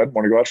course. Who doesn't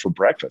want to go out for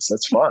breakfast?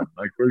 That's fun.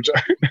 Like we're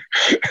just,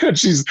 and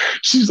she's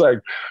like,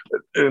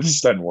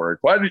 this doesn't work.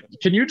 Why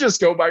can you just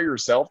go by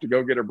yourself to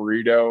go get a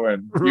burrito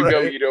and you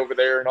go eat over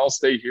there and I'll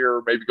stay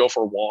here, maybe go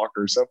for a walk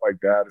or something like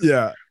that. And,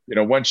 yeah.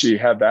 Once she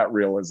had that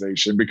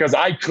realization, because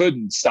I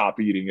couldn't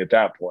stop eating at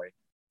that point,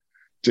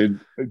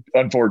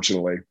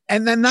 unfortunately.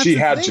 And then that's she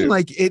had to.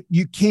 Like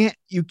you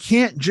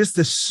can't just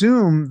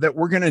assume that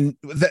we're gonna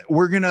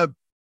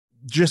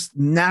just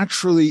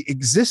naturally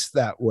exist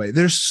that way.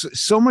 There's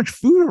so much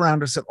food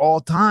around us at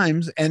all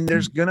times, and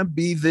there's gonna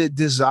be the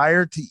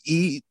desire to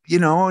eat,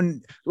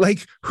 and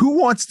like, who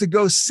wants to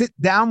go sit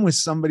down with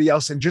somebody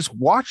else and just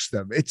watch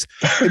them? It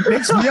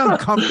makes me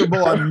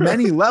uncomfortable on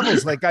many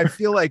levels. Like, I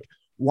feel like,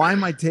 why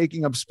am I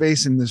taking up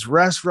space in this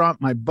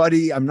restaurant? My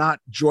buddy, I'm not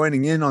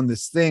joining in on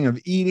this thing of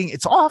eating.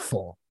 It's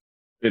awful.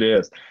 It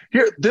is.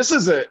 Here, this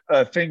is a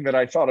thing that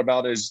I thought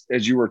about as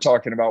you were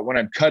talking about. When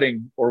I'm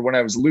cutting or when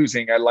I was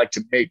losing, I like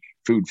to make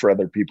food for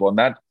other people. And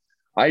that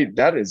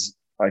is,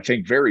 I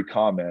think, very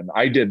common.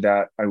 I did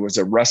that. I was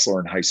a wrestler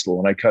in high school,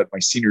 and I cut my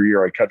senior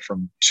year. I cut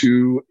from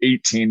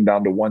 218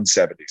 down to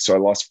 170. So I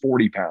lost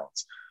 40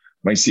 pounds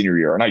my senior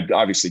year. And I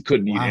obviously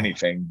couldn't eat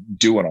anything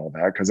doing all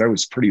that because I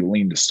was pretty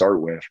lean to start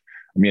with.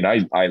 I mean,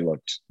 I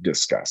looked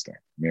disgusting.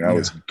 I mean, I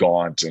was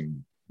gaunt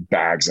and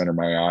bags under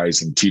my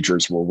eyes, and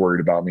teachers were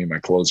worried about me. My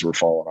clothes were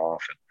falling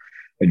off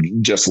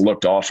and just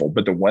looked awful.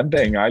 But the one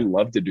thing I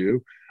loved to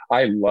do,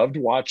 I loved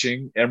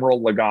watching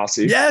Emeril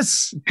Lagasse.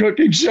 Yes.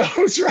 Cooking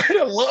shows, right?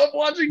 I love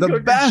watching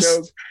cooking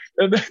shows.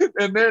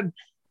 And then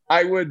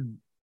I would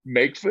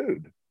make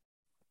food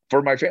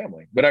for my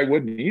family, but I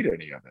wouldn't eat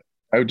any of it.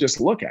 I would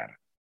just look at it.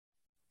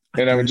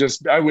 And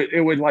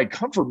it would like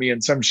comfort me in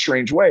some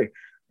strange way.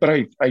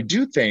 But I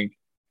do think,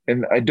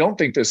 and I don't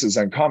think this is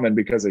uncommon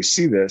because I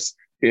see this,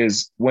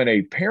 is when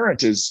a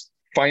parent is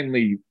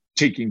finally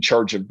taking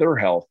charge of their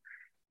health,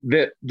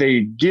 that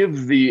they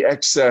give the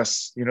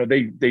excess,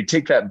 they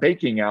take that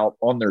baking out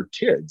on their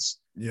kids.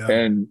 Yeah.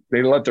 And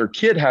they let their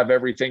kid have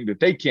everything that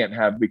they can't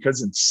have,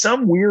 because in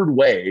some weird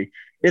way,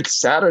 it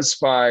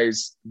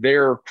satisfies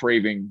their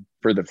craving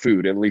for the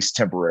food, at least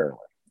temporarily.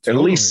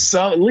 Totally.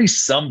 At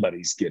least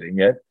somebody's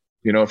getting it.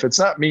 If it's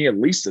not me, at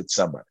least it's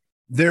somebody.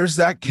 There's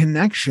that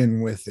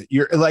connection with it.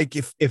 You're like,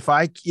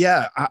 I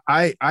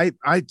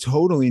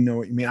totally know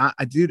what you mean.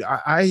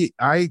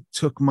 I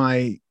took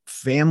my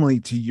family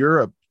to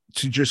Europe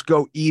to just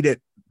go eat at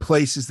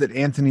places that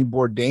Anthony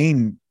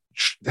Bourdain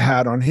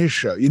had on his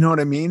show. You know what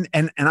I mean?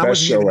 And I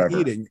wasn't even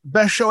eating.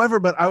 Best show ever.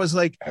 But I was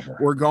like,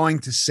 we're going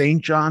to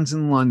St. John's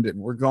in London.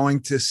 We're going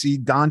to see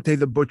Dante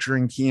the Butcher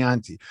in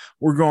Chianti.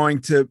 We're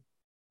going to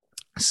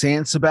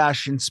San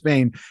Sebastian,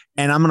 Spain.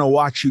 And I'm going to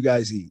watch you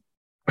guys eat.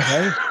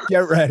 Okay,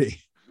 get ready.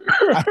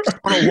 I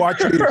just want to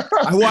watch you.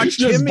 I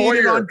watched him eat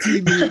it on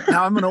TV.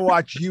 Now I'm going to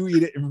watch you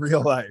eat it in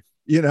real life.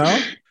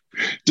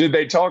 Did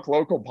they talk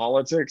local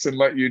politics and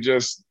let you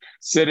just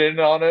sit in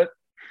on it?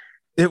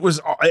 It was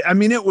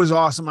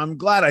awesome. I'm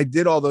glad I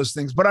did all those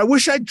things, but I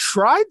wish I'd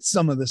tried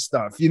some of the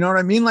stuff. You know what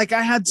I mean? Like,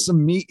 I had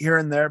some meat here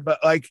and there, but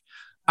like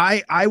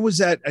I was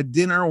at a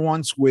dinner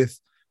once with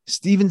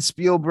Steven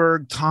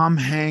Spielberg, Tom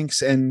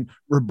Hanks, and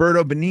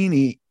Roberto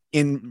Benigni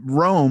in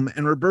Rome,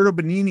 and Roberto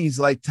Benigni's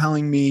like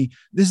telling me,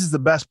 this is the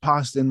best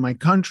pasta in my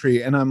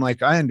country. And I'm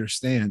like, I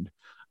understand.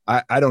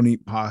 I don't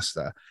eat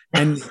pasta.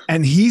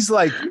 And he's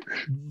like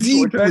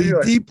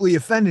deeply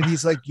offended.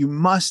 He's like, you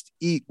must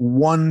eat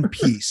one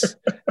piece.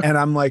 And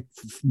I'm like,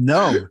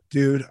 no,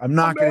 dude, I'm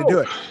not going to do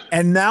it.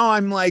 And now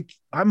I'm like,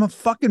 I'm a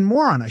fucking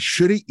moron. I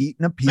should have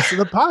eaten a piece of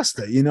the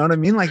pasta. You know what I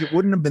mean? Like, it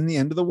wouldn't have been the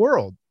end of the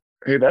world.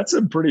 Hey, that's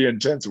a pretty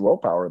intense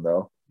willpower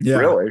though. Yeah.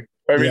 Really?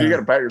 I mean, you got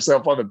to pat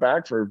yourself on the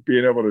back for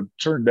being able to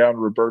turn down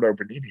Roberto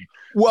Benigni.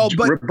 Well,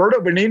 but Roberto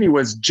Benigni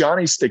was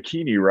Johnny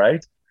Stecchini,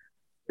 right?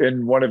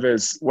 In one of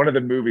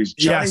the movies,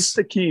 Johnny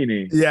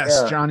Stecchini. Yes,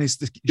 yeah. Johnny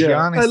Stecchini.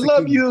 I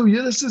love you.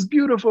 Yeah, this is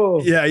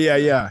beautiful.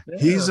 Yeah.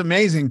 He's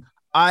amazing.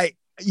 I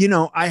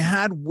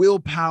had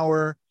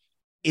willpower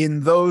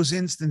in those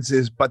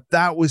instances, but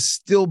that was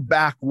still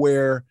back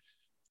where,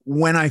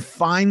 when I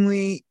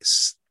finally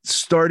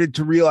started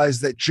to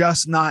realize that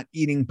just not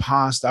eating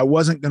pasta, I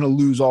wasn't going to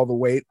lose all the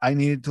weight I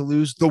needed to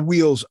lose, the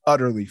wheels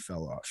utterly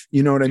fell off.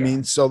 You know what I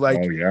mean? So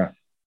like,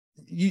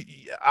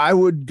 I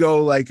would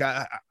go like,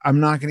 I'm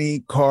not going to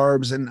eat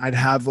carbs, and I'd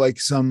have like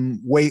some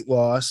weight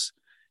loss.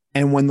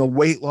 And when the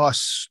weight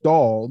loss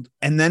stalled,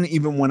 and then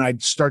even when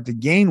I'd start to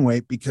gain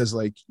weight, because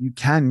like you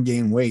can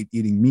gain weight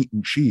eating meat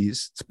and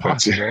cheese, it's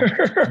possible.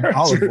 And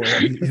olive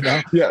oil, you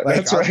know? Yeah, like,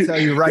 that's I'll right. tell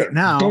you right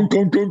now.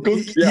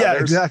 Yeah,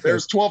 exactly.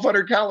 There's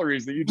 1,200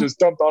 calories that you just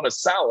dumped on a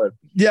salad.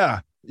 Yeah.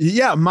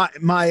 Yeah.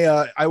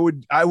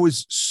 I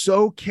was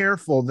so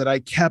careful that I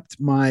kept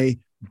my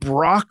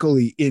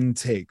broccoli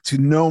intake to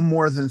no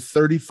more than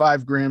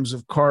 35 grams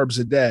of carbs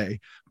a day,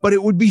 but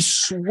it would be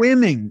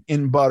swimming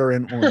in butter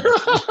and oil.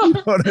 You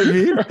know what I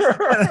mean?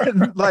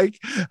 And like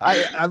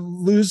I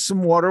lose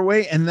some water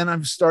weight and then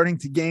I'm starting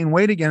to gain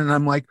weight again. And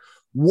I'm like,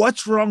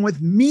 what's wrong with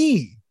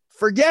me?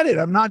 Forget it.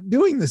 I'm not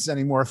doing this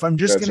anymore. If I'm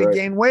just going to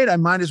gain weight, I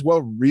might as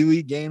well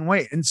really gain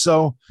weight. And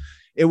so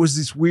it was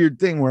this weird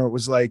thing where it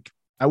was like,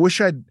 I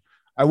wish I'd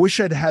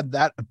had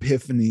that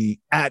epiphany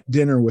at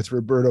dinner with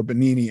Roberto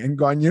Benigni and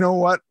gone, you know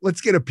what? Let's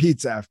get a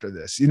pizza after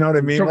this. You know what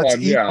I mean? Let's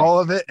eat all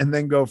of it and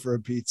then go for a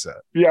pizza.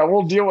 Yeah,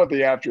 we'll deal with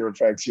the after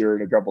effects here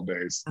in a couple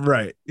days.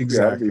 Right.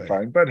 Exactly. Yeah, that'll be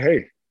fine. But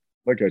hey,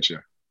 look at you.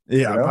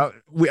 Yeah. You know?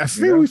 I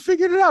figured we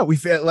figured it out. We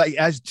felt like,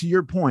 as to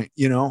your point,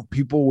 you know,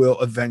 people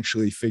will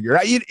eventually figure it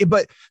out.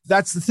 But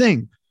that's the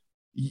thing.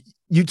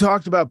 You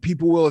talked about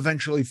people will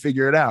eventually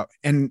figure it out.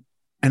 And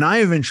I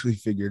eventually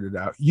figured it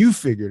out. You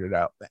figured it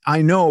out.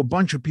 I know a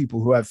bunch of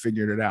people who have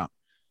figured it out.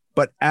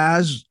 But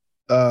as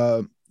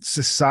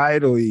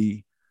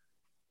societally,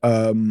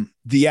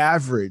 the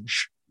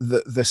average,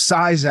 the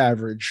size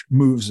average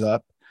moves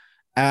up,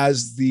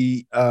 as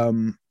the,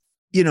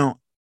 you know,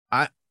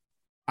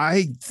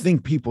 I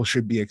think people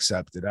should be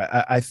accepted.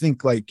 I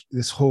think like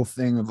this whole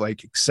thing of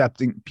like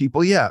accepting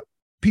people. Yeah,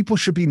 people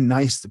should be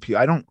nice to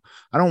people. I don't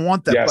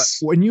want that. Yes.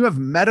 But when you have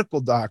medical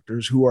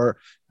doctors who are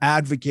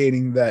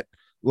advocating that,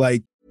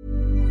 like,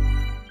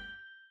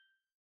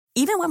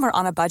 even when we're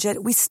on a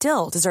budget, we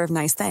still deserve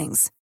nice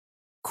things.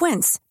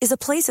 Quince is a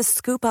place to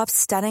scoop up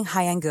stunning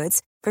high-end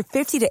goods for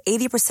 50 to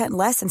 80%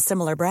 less than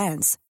similar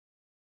brands.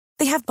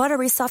 They have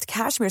buttery soft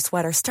cashmere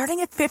sweaters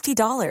starting at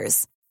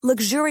 $50,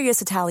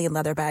 luxurious Italian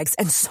leather bags,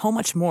 and so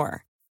much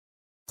more.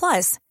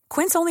 Plus,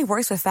 Quince only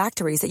works with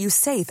factories that use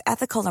safe,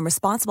 ethical, and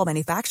responsible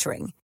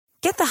manufacturing.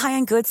 Get the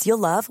high-end goods you'll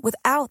love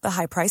without the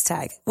high price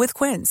tag with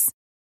Quince.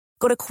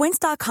 Go to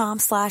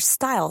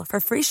quince.com/style for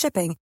free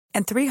shipping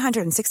and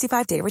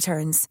 365-day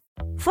returns.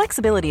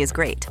 Flexibility is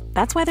great.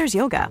 That's why there's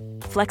yoga.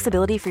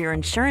 Flexibility for your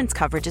insurance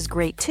coverage is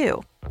great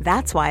too.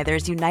 That's why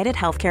there's United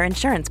Healthcare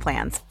Insurance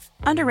Plans.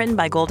 Underwritten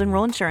by Golden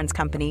Rule Insurance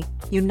Company,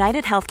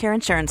 United Healthcare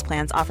Insurance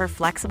Plans offer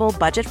flexible,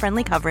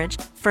 budget-friendly coverage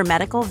for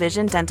medical,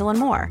 vision, dental, and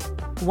more.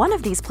 One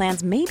of these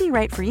plans may be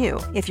right for you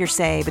if you're,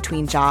 say,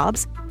 between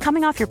jobs,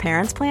 coming off your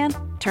parents' plan,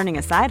 turning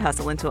a side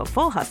hustle into a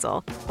full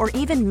hustle, or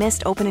even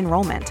missed open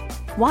enrollment.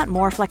 Want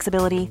more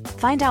flexibility?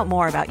 Find out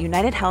more about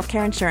United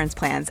Healthcare Insurance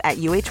Plans at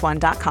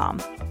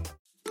uh1.com.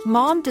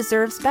 Mom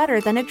deserves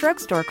better than a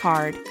drugstore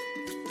card.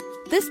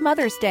 This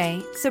Mother's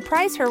Day,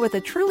 surprise her with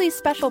a truly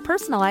special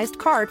personalized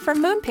card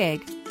from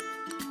Moonpig.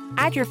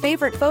 Add your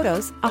favorite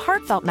photos, a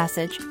heartfelt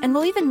message, and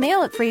we'll even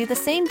mail it for you the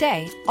same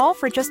day, all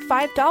for just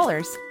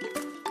 $5.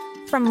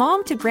 From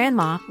mom to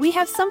grandma, we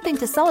have something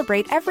to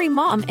celebrate every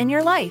mom in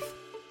your life.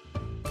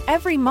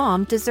 Every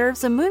mom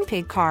deserves a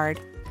Moonpig card.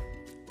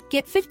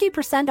 Get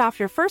 50% off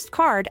your first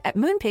card at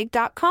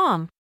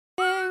Moonpig.com.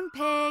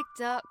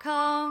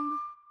 Moonpig.com.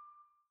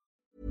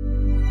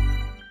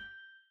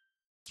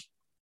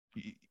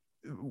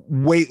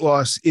 Weight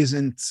loss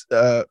isn't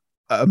a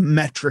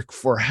metric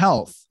for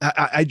health.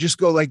 I just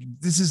go like,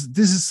 this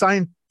is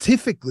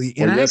scientifically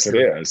inaccurate. Well, yes, it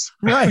is.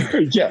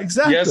 Right. Yeah,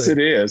 exactly. Yes, it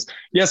is.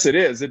 Yes, it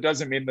is. It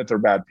doesn't mean that they're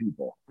bad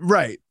people.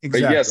 Right.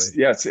 Exactly. But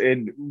yes.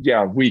 And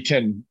yeah, we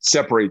can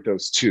separate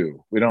those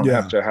two. We don't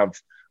have to have,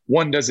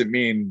 one doesn't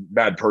mean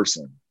bad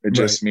person. It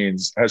just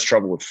means has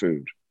trouble with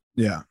food.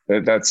 Yeah.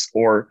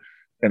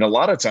 And a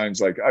lot of times,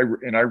 like I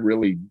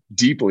really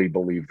deeply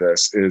believe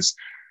this is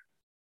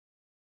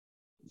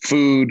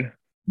food,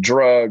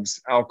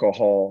 drugs,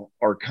 alcohol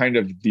are kind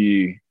of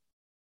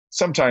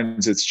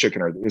sometimes it's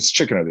chicken or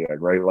the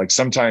egg, right? Like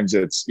sometimes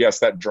it's, yes,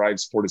 that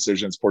drives poor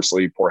decisions, poor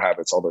sleep, poor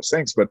habits, all those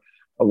things. But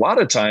a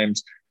lot of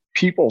times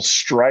people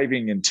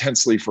striving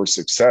intensely for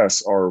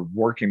success are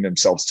working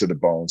themselves to the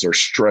bones or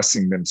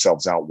stressing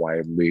themselves out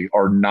wildly,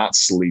 are not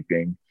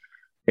sleeping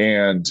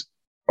and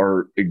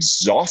are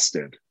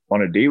exhausted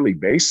on a daily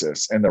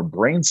basis, and their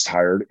brain's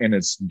tired and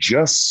it's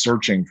just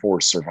searching for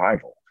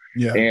survival.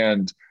 Yeah.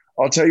 And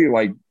I'll tell you,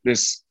 like,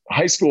 this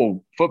high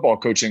school football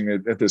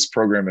coaching at this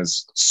program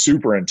is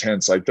super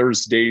intense. Like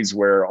there's days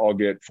where I'll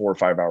get 4 or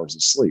 5 hours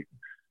of sleep.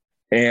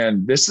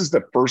 And this is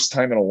the first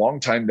time in a long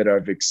time that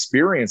I've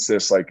experienced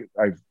this. Like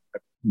I've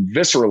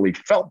viscerally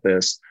felt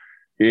this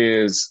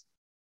is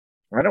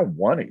I don't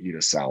want to eat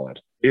a salad.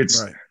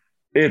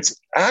 It's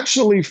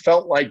actually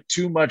felt like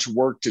too much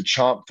work to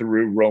chomp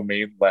through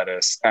romaine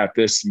lettuce at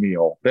this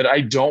meal, that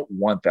I don't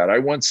want that. I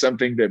want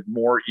something that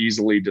more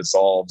easily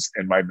dissolves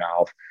in my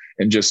mouth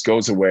and just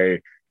goes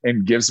away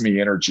and gives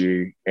me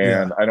energy.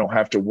 And I don't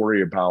have to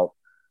worry about,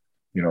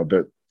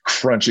 the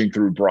crunching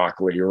through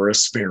broccoli or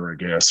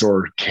asparagus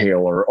or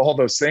kale or all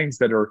those things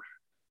that are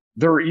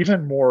they're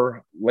even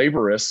more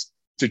laborious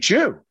to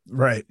chew.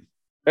 Right.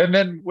 And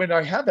then when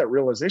I had that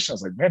realization, I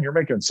was like, man, you're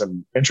making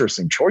some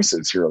interesting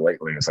choices here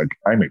lately. It's like,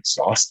 I'm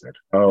exhausted.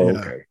 Oh, Yeah.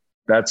 okay.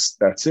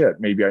 That's it.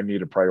 Maybe I need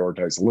to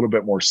prioritize a little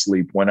bit more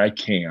sleep when I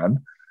can,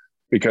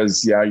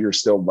 because you're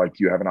still like,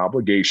 you have an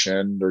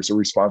obligation. There's a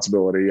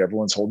responsibility.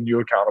 Everyone's holding you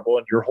accountable,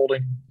 and you're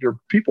holding your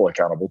people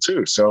accountable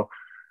too. So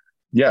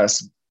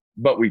yes,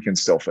 but we can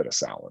still fit a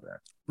salad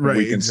in. Right.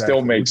 We can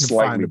still make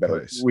slightly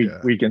better.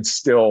 We can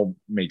still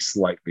make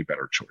slightly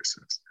better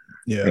choices.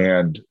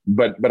 Yeah.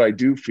 But I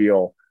do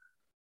feel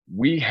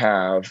we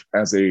have,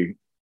 as a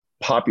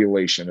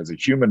population, as a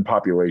human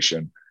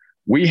population,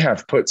 we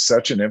have put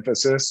such an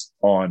emphasis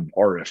on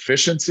our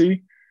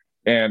efficiency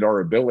and our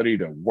ability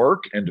to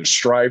work and to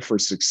strive for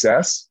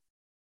success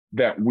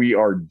that we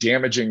are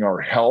damaging our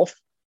health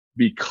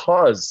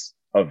because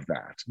of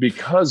that,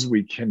 because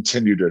we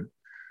continue to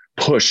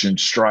push and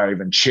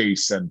strive and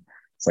chase. And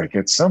it's like,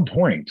 at some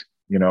point,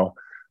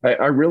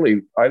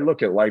 I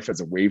look at life as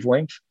a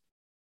wavelength.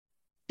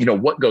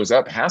 What goes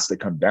up has to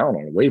come down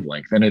on a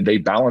wavelength, and they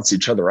balance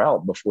each other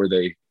out before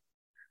they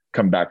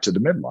come back to the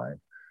midline.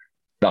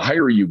 The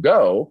higher you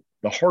go,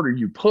 the harder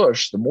you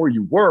push, the more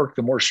you work,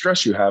 the more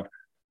stress you have,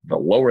 the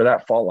lower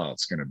that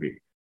fallout's going to be.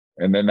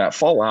 And then that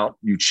fallout,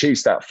 you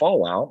chase that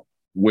fallout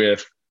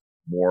with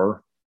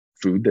more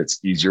food that's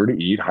easier to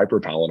eat, hyper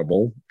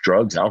palatable,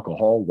 drugs,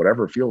 alcohol,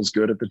 whatever feels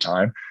good at the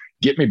time,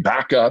 get me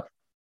back up.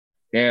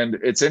 And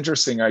it's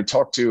interesting.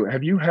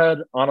 Have you had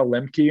Anna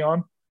Lembke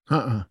on?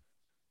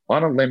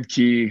 Anna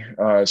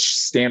Lembke,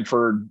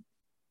 Stanford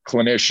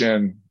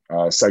clinician,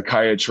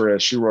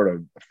 psychiatrist. She wrote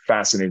a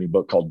fascinating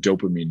book called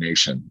Dopamine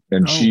Nation.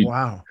 And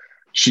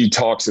she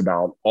talks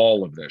about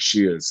all of this.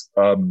 She is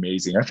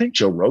amazing. I think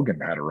Joe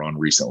Rogan had her on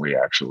recently,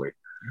 actually.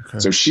 Okay.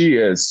 So she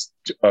is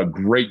a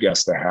great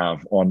guest to have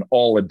on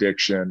all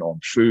addiction,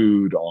 on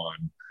food,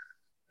 on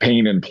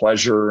pain and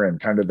pleasure, and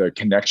kind of the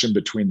connection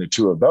between the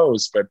two of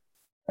those. But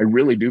I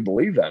really do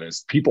believe that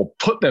as people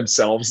put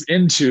themselves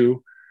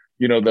into,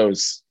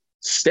 those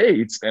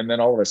states, and then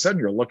all of a sudden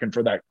you're looking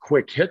for that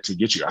quick hit to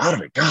get you out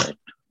of it. God, I'm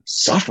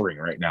suffering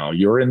right now.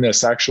 You're in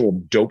this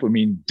actual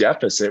dopamine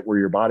deficit where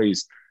your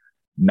body's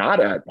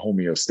not at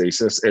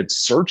homeostasis. It's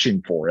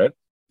searching for it.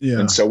 Yeah.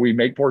 And so we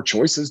make poor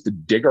choices to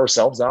dig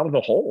ourselves out of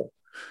the hole.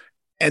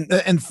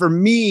 And for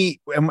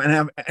me,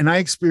 and I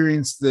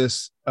experienced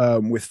this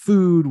with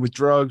food, with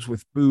drugs,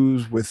 with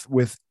booze,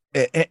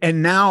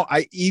 and now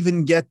I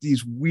even get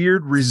these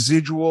weird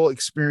residual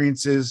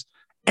experiences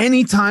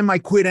anytime I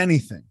quit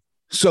anything.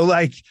 So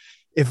like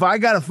if I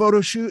got a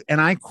photo shoot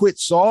and I quit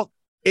salt,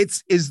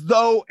 it's as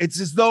though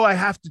I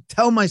have to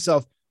tell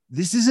myself,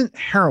 this isn't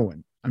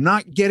heroin. I'm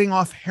not getting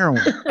off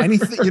heroin.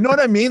 Anything, you know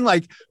what I mean?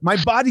 Like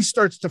my body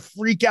starts to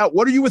freak out.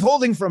 What are you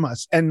withholding from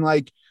us? And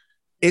like,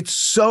 it's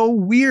so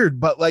weird,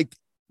 but like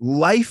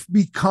life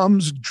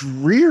becomes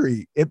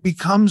dreary. It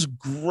becomes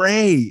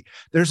gray.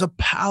 There's a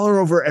pallor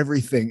over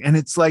everything. And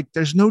it's like,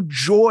 there's no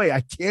joy.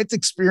 I can't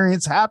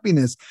experience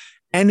happiness.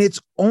 And it's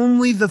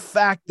only the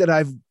fact that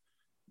I've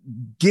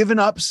given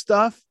up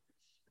stuff,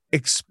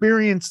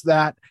 experienced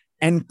that,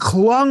 and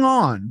clung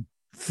on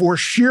for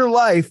sheer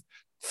life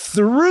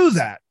through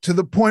that to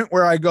the point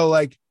where I go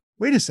like,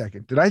 wait a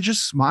second, did I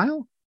just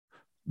smile?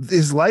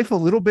 Is life a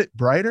little bit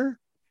brighter?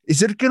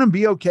 Is it going to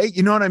be okay?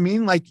 You know what I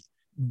mean? Like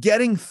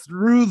getting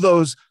through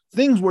those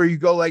things where you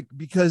go like,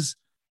 because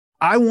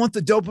I want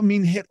the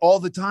dopamine hit all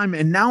the time.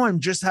 And now I'm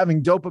just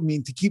having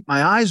dopamine to keep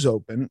my eyes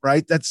open,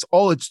 right? That's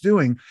all it's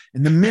doing.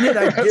 And the minute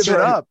I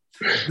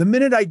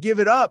give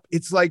it up,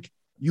 it's like,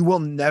 you will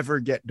never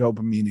get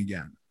dopamine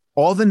again.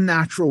 All the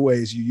natural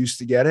ways you used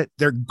to get it,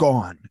 they're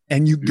gone.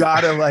 And you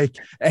gotta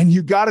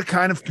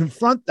kind of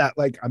confront that.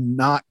 Like, I'm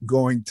not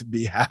going to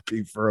be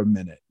happy for a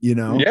minute,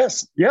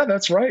 Yes. Yeah,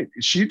 that's right.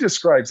 She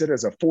describes it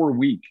as a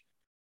 4-week.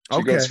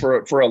 She goes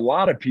for a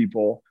lot of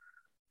people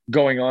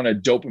going on a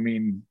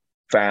dopamine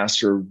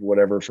fast or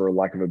whatever, for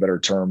lack of a better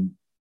term,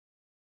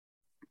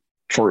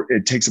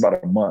 it takes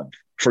about a month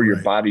for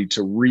your body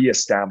to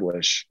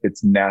reestablish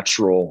its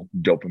natural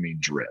dopamine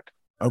drip.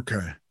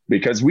 Okay.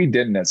 Because we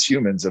didn't, as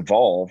humans,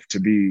 evolve to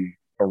be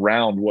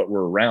around what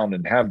we're around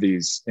and have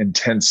these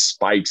intense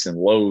spikes and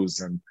lows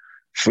and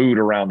food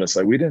around us.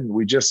 Like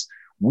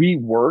we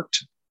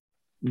worked.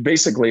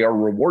 Basically, our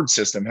reward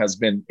system has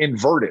been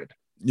inverted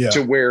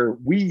to where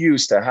we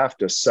used to have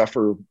to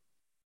suffer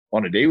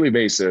on a daily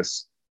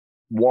basis,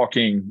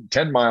 walking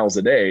 10 miles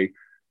a day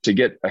to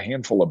get a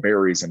handful of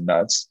berries and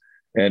nuts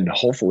and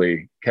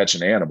hopefully catch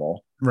an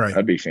animal. Right.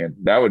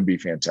 That would be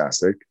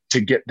fantastic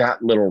to get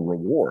that little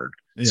reward.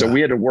 Yeah. So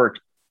we had to work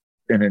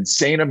an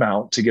insane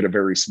amount to get a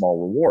very small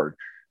reward.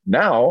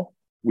 Now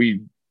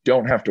we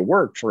don't have to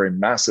work for a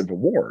massive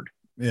reward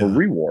or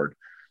reward.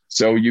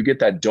 So you get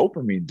that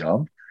dopamine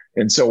dump.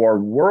 And so our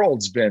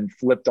world's been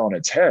flipped on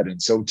its head. And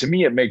so to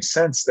me, it makes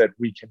sense that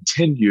we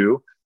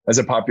continue as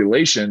a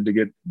population to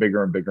get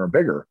bigger and bigger and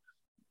bigger.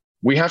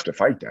 We have to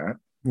fight that.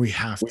 We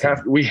have to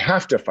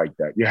fight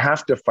that. You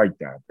have to fight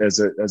that as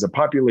a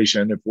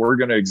population. If we're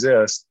going to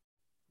exist,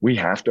 we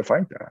have to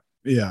fight that.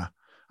 Yeah.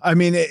 I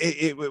mean,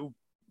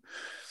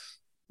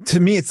 to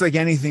me, it's like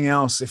anything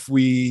else. If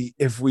we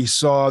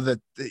saw that,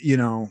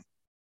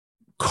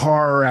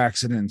 car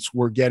accidents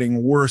were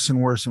getting worse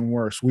and worse and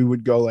worse, we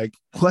would go like,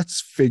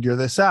 let's figure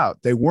this out.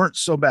 They weren't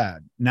so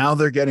bad. Now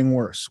they're getting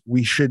worse.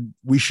 We should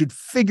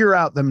figure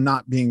out them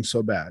not being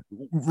so bad,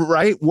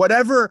 right?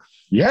 Whatever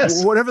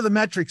the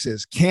metrics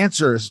is,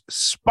 cancer is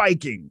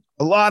spiking,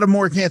 a lot of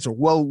more cancer.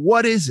 Well,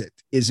 what is it?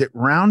 Is it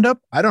Roundup?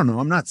 I don't know.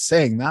 I'm not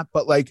saying that,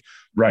 but like,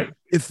 right.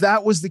 If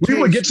that was the case,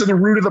 we would get to the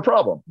root of the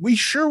problem. We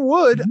sure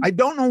would. Mm-hmm. I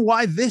don't know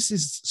why this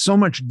is so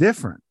much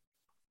different.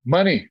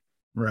 Money.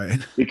 Right.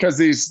 Because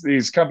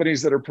these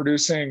companies that are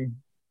producing,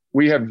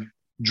 we have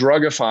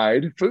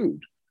drugified food.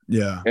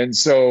 Yeah. And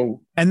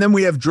then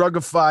we have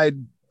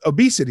drugified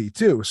obesity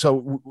too.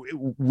 So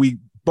we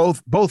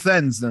both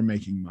ends they're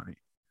making money.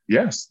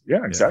 Yes.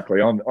 Yeah, exactly.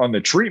 Yeah. On the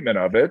treatment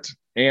of it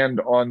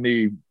and on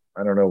the,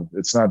 I don't know,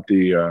 it's not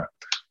the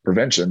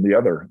prevention,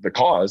 the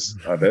cause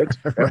of it.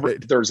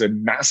 Right. There's a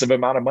massive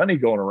amount of money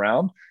going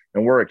around,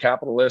 and we're a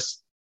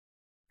capitalist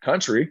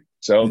country.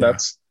 So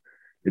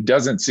it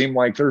doesn't seem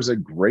like there's a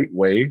great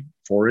way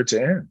for it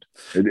to end.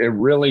 It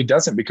really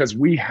doesn't, because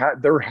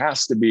there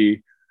has to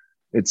be,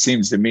 it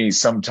seems to me,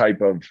 some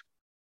type of,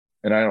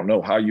 and I don't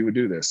know how you would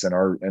do this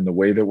and the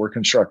way that we're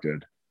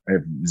constructed. I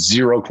have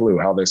zero clue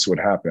how this would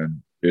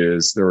happen.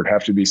 Is there would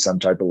have to be some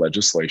type of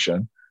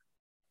legislation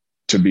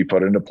to be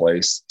put into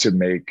place to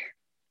make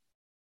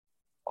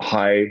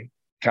high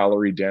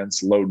calorie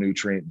dense, low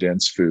nutrient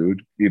dense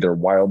food either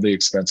wildly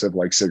expensive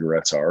like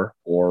cigarettes are,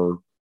 or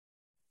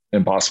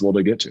impossible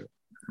to get to.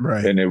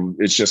 Right. And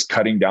it's just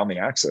cutting down the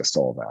access to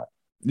all that.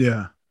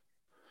 Yeah.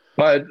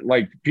 But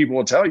like people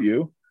will tell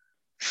you,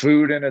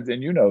 food in it,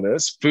 and you know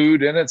this,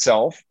 food in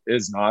itself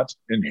is not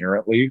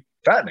inherently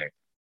fattening.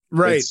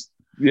 Right.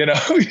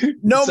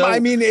 No, so, I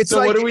mean, it's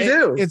like, what do we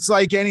do? It's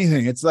like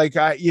anything. It's like,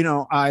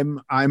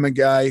 I'm a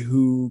guy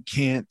who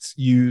can't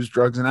use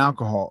drugs and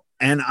alcohol.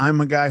 And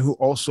I'm a guy who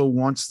also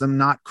wants them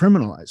not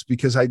criminalized,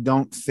 because I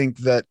don't think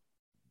that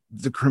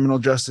the criminal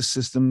justice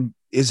system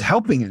is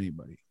helping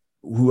anybody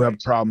who have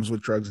problems with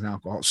drugs and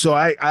alcohol. So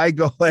I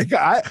go like,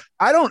 I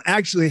don't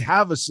actually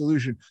have a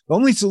solution. The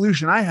only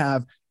solution I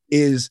have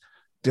is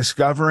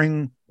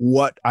discovering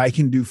what I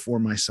can do for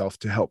myself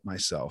to help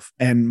myself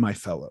and my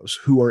fellows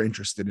who are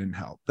interested in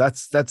help.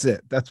 That's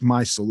it. That's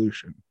my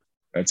solution.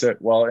 That's it.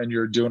 Well, and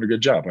you're doing a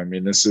good job. I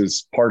mean, this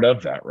is part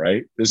of that,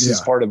 right? This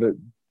is part of it.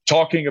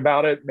 Talking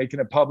about it, making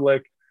it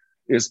public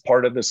is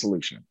part of the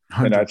solution.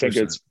 100%. And I think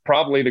it's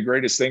probably the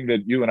greatest thing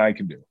that you and I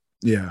can do.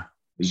 Yeah.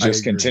 Is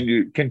just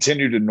continue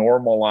to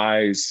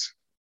normalize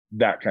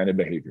that kind of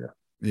behavior.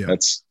 Yeah.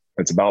 That's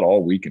about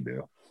all we can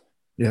do.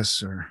 Yes,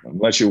 sir.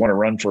 Unless you want to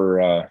run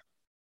for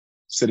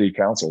city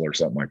council or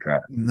something like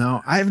that.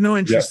 No, I have no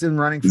interest in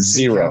running for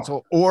city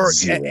council or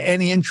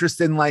any interest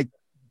in like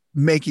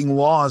making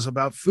laws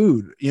about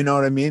food. You know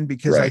what I mean?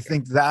 Because I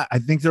think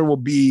there will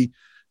be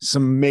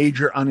some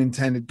major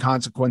unintended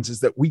consequences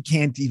that we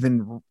can't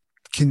even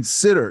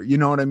consider. You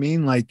know what I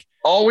mean? Like,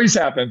 always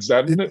happens,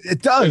 doesn't it?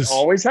 It does. It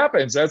always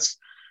happens.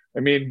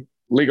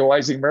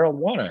 Legalizing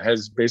marijuana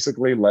has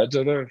basically led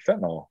to the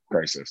fentanyl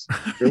crisis.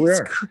 Here we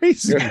are.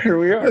 Crazy. Here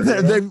we are.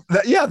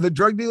 The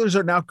drug dealers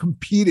are now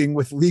competing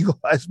with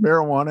legalized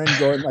marijuana and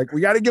going like,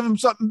 we got to give them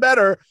something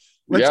better.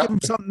 Let's give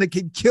them something that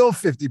can kill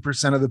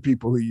 50% of the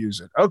people who use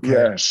it. Okay.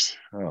 Yes.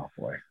 Oh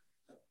boy.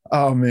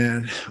 Oh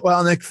man.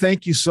 Well, Nick,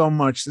 thank you so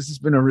much. This has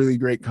been a really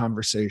great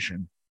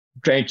conversation.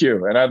 Thank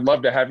you. And I'd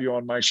love to have you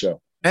on my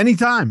show.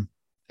 Anytime.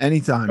 Oh,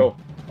 awesome.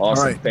 All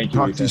right. Thank you.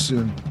 Talk to you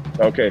soon.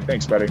 Okay.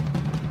 Thanks, buddy.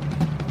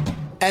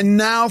 And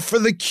now for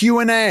the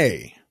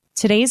Q&A.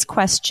 Today's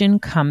question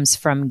comes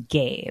from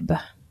Gabe.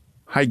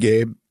 Hi,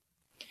 Gabe.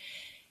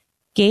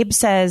 Gabe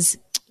says,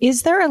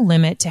 is there a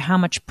limit to how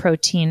much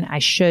protein I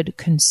should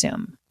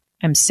consume?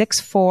 I'm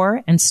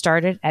 6'4" and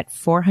started at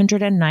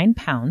 409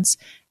 pounds.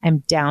 I'm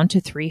down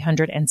to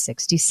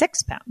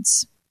 366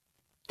 pounds.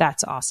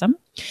 That's awesome.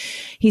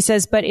 He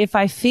says, but if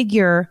I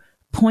figure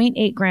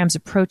 0.8 grams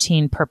of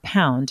protein per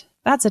pound,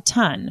 that's a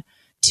ton,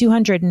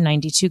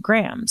 292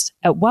 grams.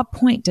 At what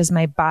point does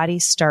my body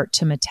start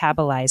to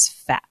metabolize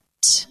fat?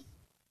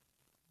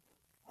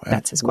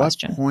 That's his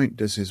question. At what point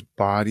does his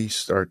body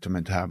start to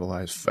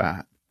metabolize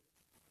fat?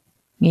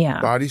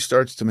 Yeah. Body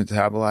starts to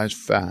metabolize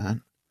fat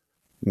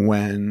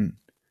when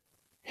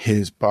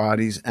his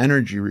body's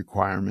energy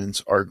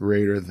requirements are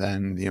greater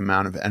than the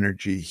amount of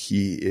energy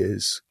he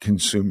is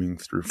consuming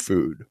through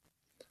food.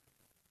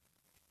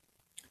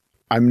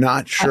 I'm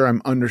not sure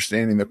I'm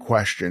understanding the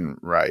question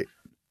right.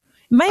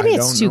 Maybe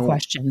it's two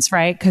questions,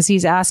 right? Because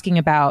he's asking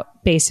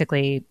about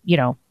basically,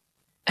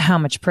 how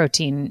much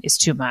protein is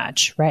too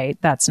much, right?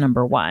 That's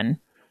number one.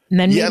 And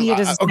then maybe it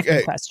is a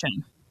second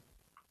question.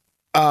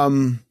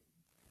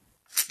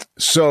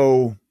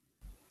 So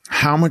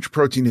how much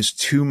protein is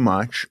too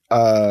much?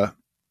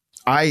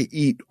 I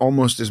eat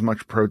almost as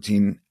much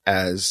protein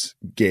as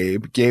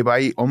Gabe. Gabe, I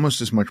eat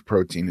almost as much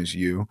protein as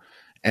you.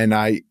 And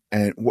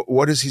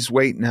what is his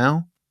weight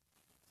now?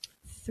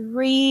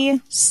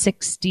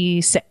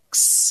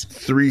 366.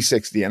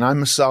 360. And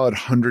I'm a solid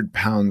 100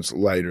 pounds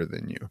lighter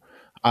than you.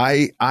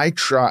 I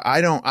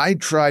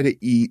try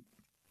to eat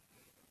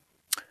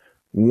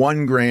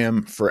 1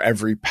 gram for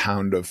every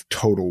pound of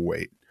total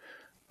weight.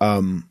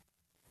 I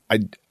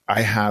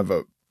have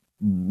a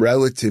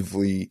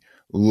relatively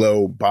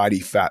low body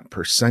fat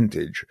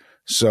percentage.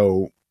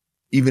 So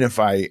even if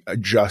I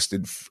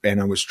adjusted and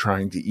I was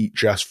trying to eat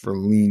just for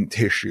lean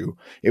tissue,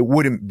 it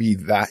wouldn't be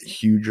that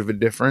huge of a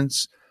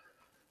difference.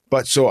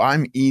 But so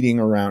I'm eating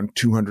around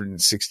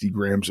 260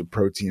 grams of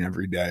protein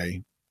every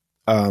day,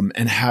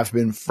 and have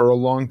been for a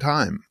long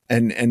time.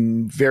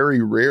 And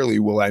very rarely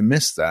will I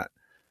miss that.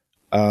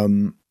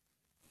 I'm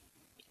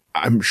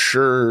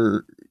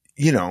sure,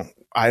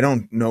 I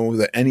don't know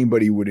that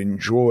anybody would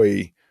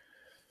enjoy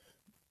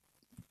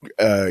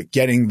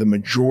getting the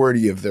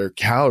majority of their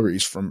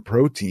calories from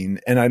protein.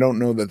 And I don't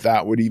know that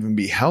that would even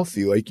be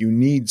healthy. Like, you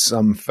need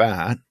some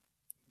fat,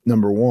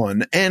 number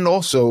one. And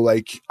also,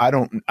 like,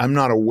 I'm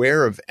not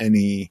aware of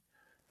any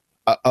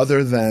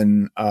other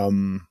than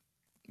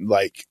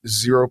like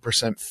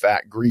 0%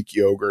 fat Greek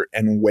yogurt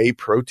and whey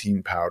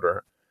protein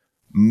powder.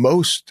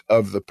 Most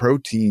of the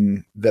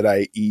protein that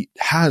I eat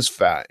has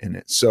fat in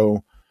it.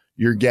 So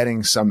you're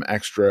getting some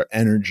extra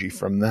energy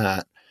from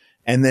that.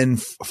 And then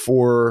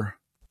for,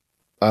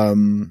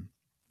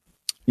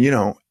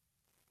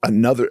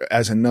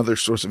 another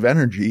source of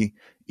energy,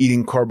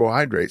 eating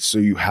carbohydrates. So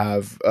you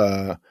have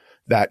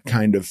that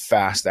kind of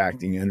fast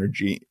acting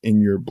energy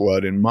in your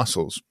blood and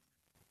muscles.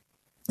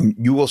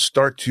 You will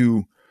start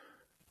to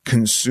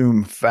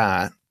consume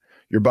fat.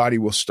 Your body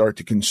will start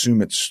to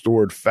consume its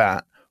stored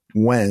fat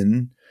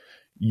when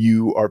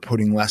you are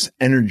putting less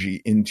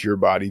energy into your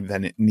body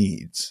than it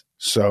needs.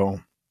 So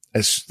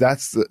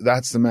that's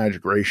the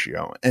magic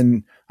ratio.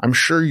 And I'm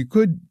sure you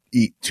could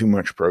eat too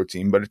much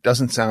protein, but it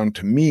doesn't sound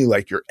to me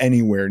like you're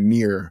anywhere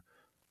near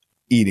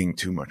eating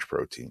too much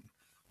protein.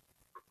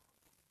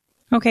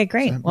 Okay,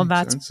 great. Well,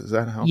 that's sense? Is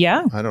that helpful?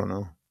 Yeah. I don't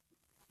know.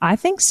 I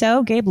think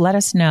so. Gabe, let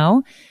us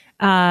know.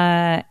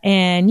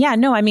 And yeah,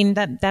 no, I mean,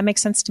 that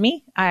makes sense to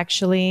me. I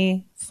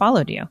actually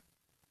followed you.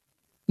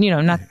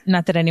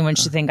 Not that anyone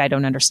should think I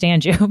don't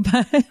understand you,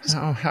 but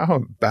how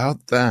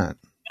about that?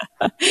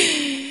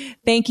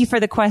 Thank you for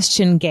the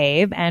question,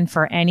 Gabe. And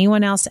for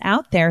anyone else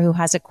out there who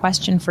has a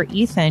question for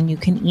Ethan, you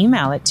can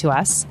email it to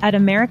us at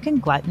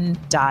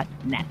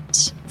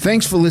americanglutton.net.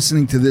 Thanks for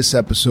listening to this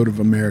episode of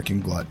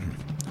American Glutton.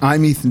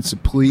 I'm Ethan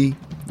Suplee.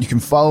 You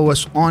can follow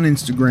us on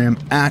Instagram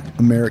at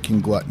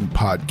American Glutton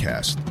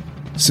Podcast.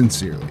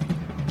 Sincerely.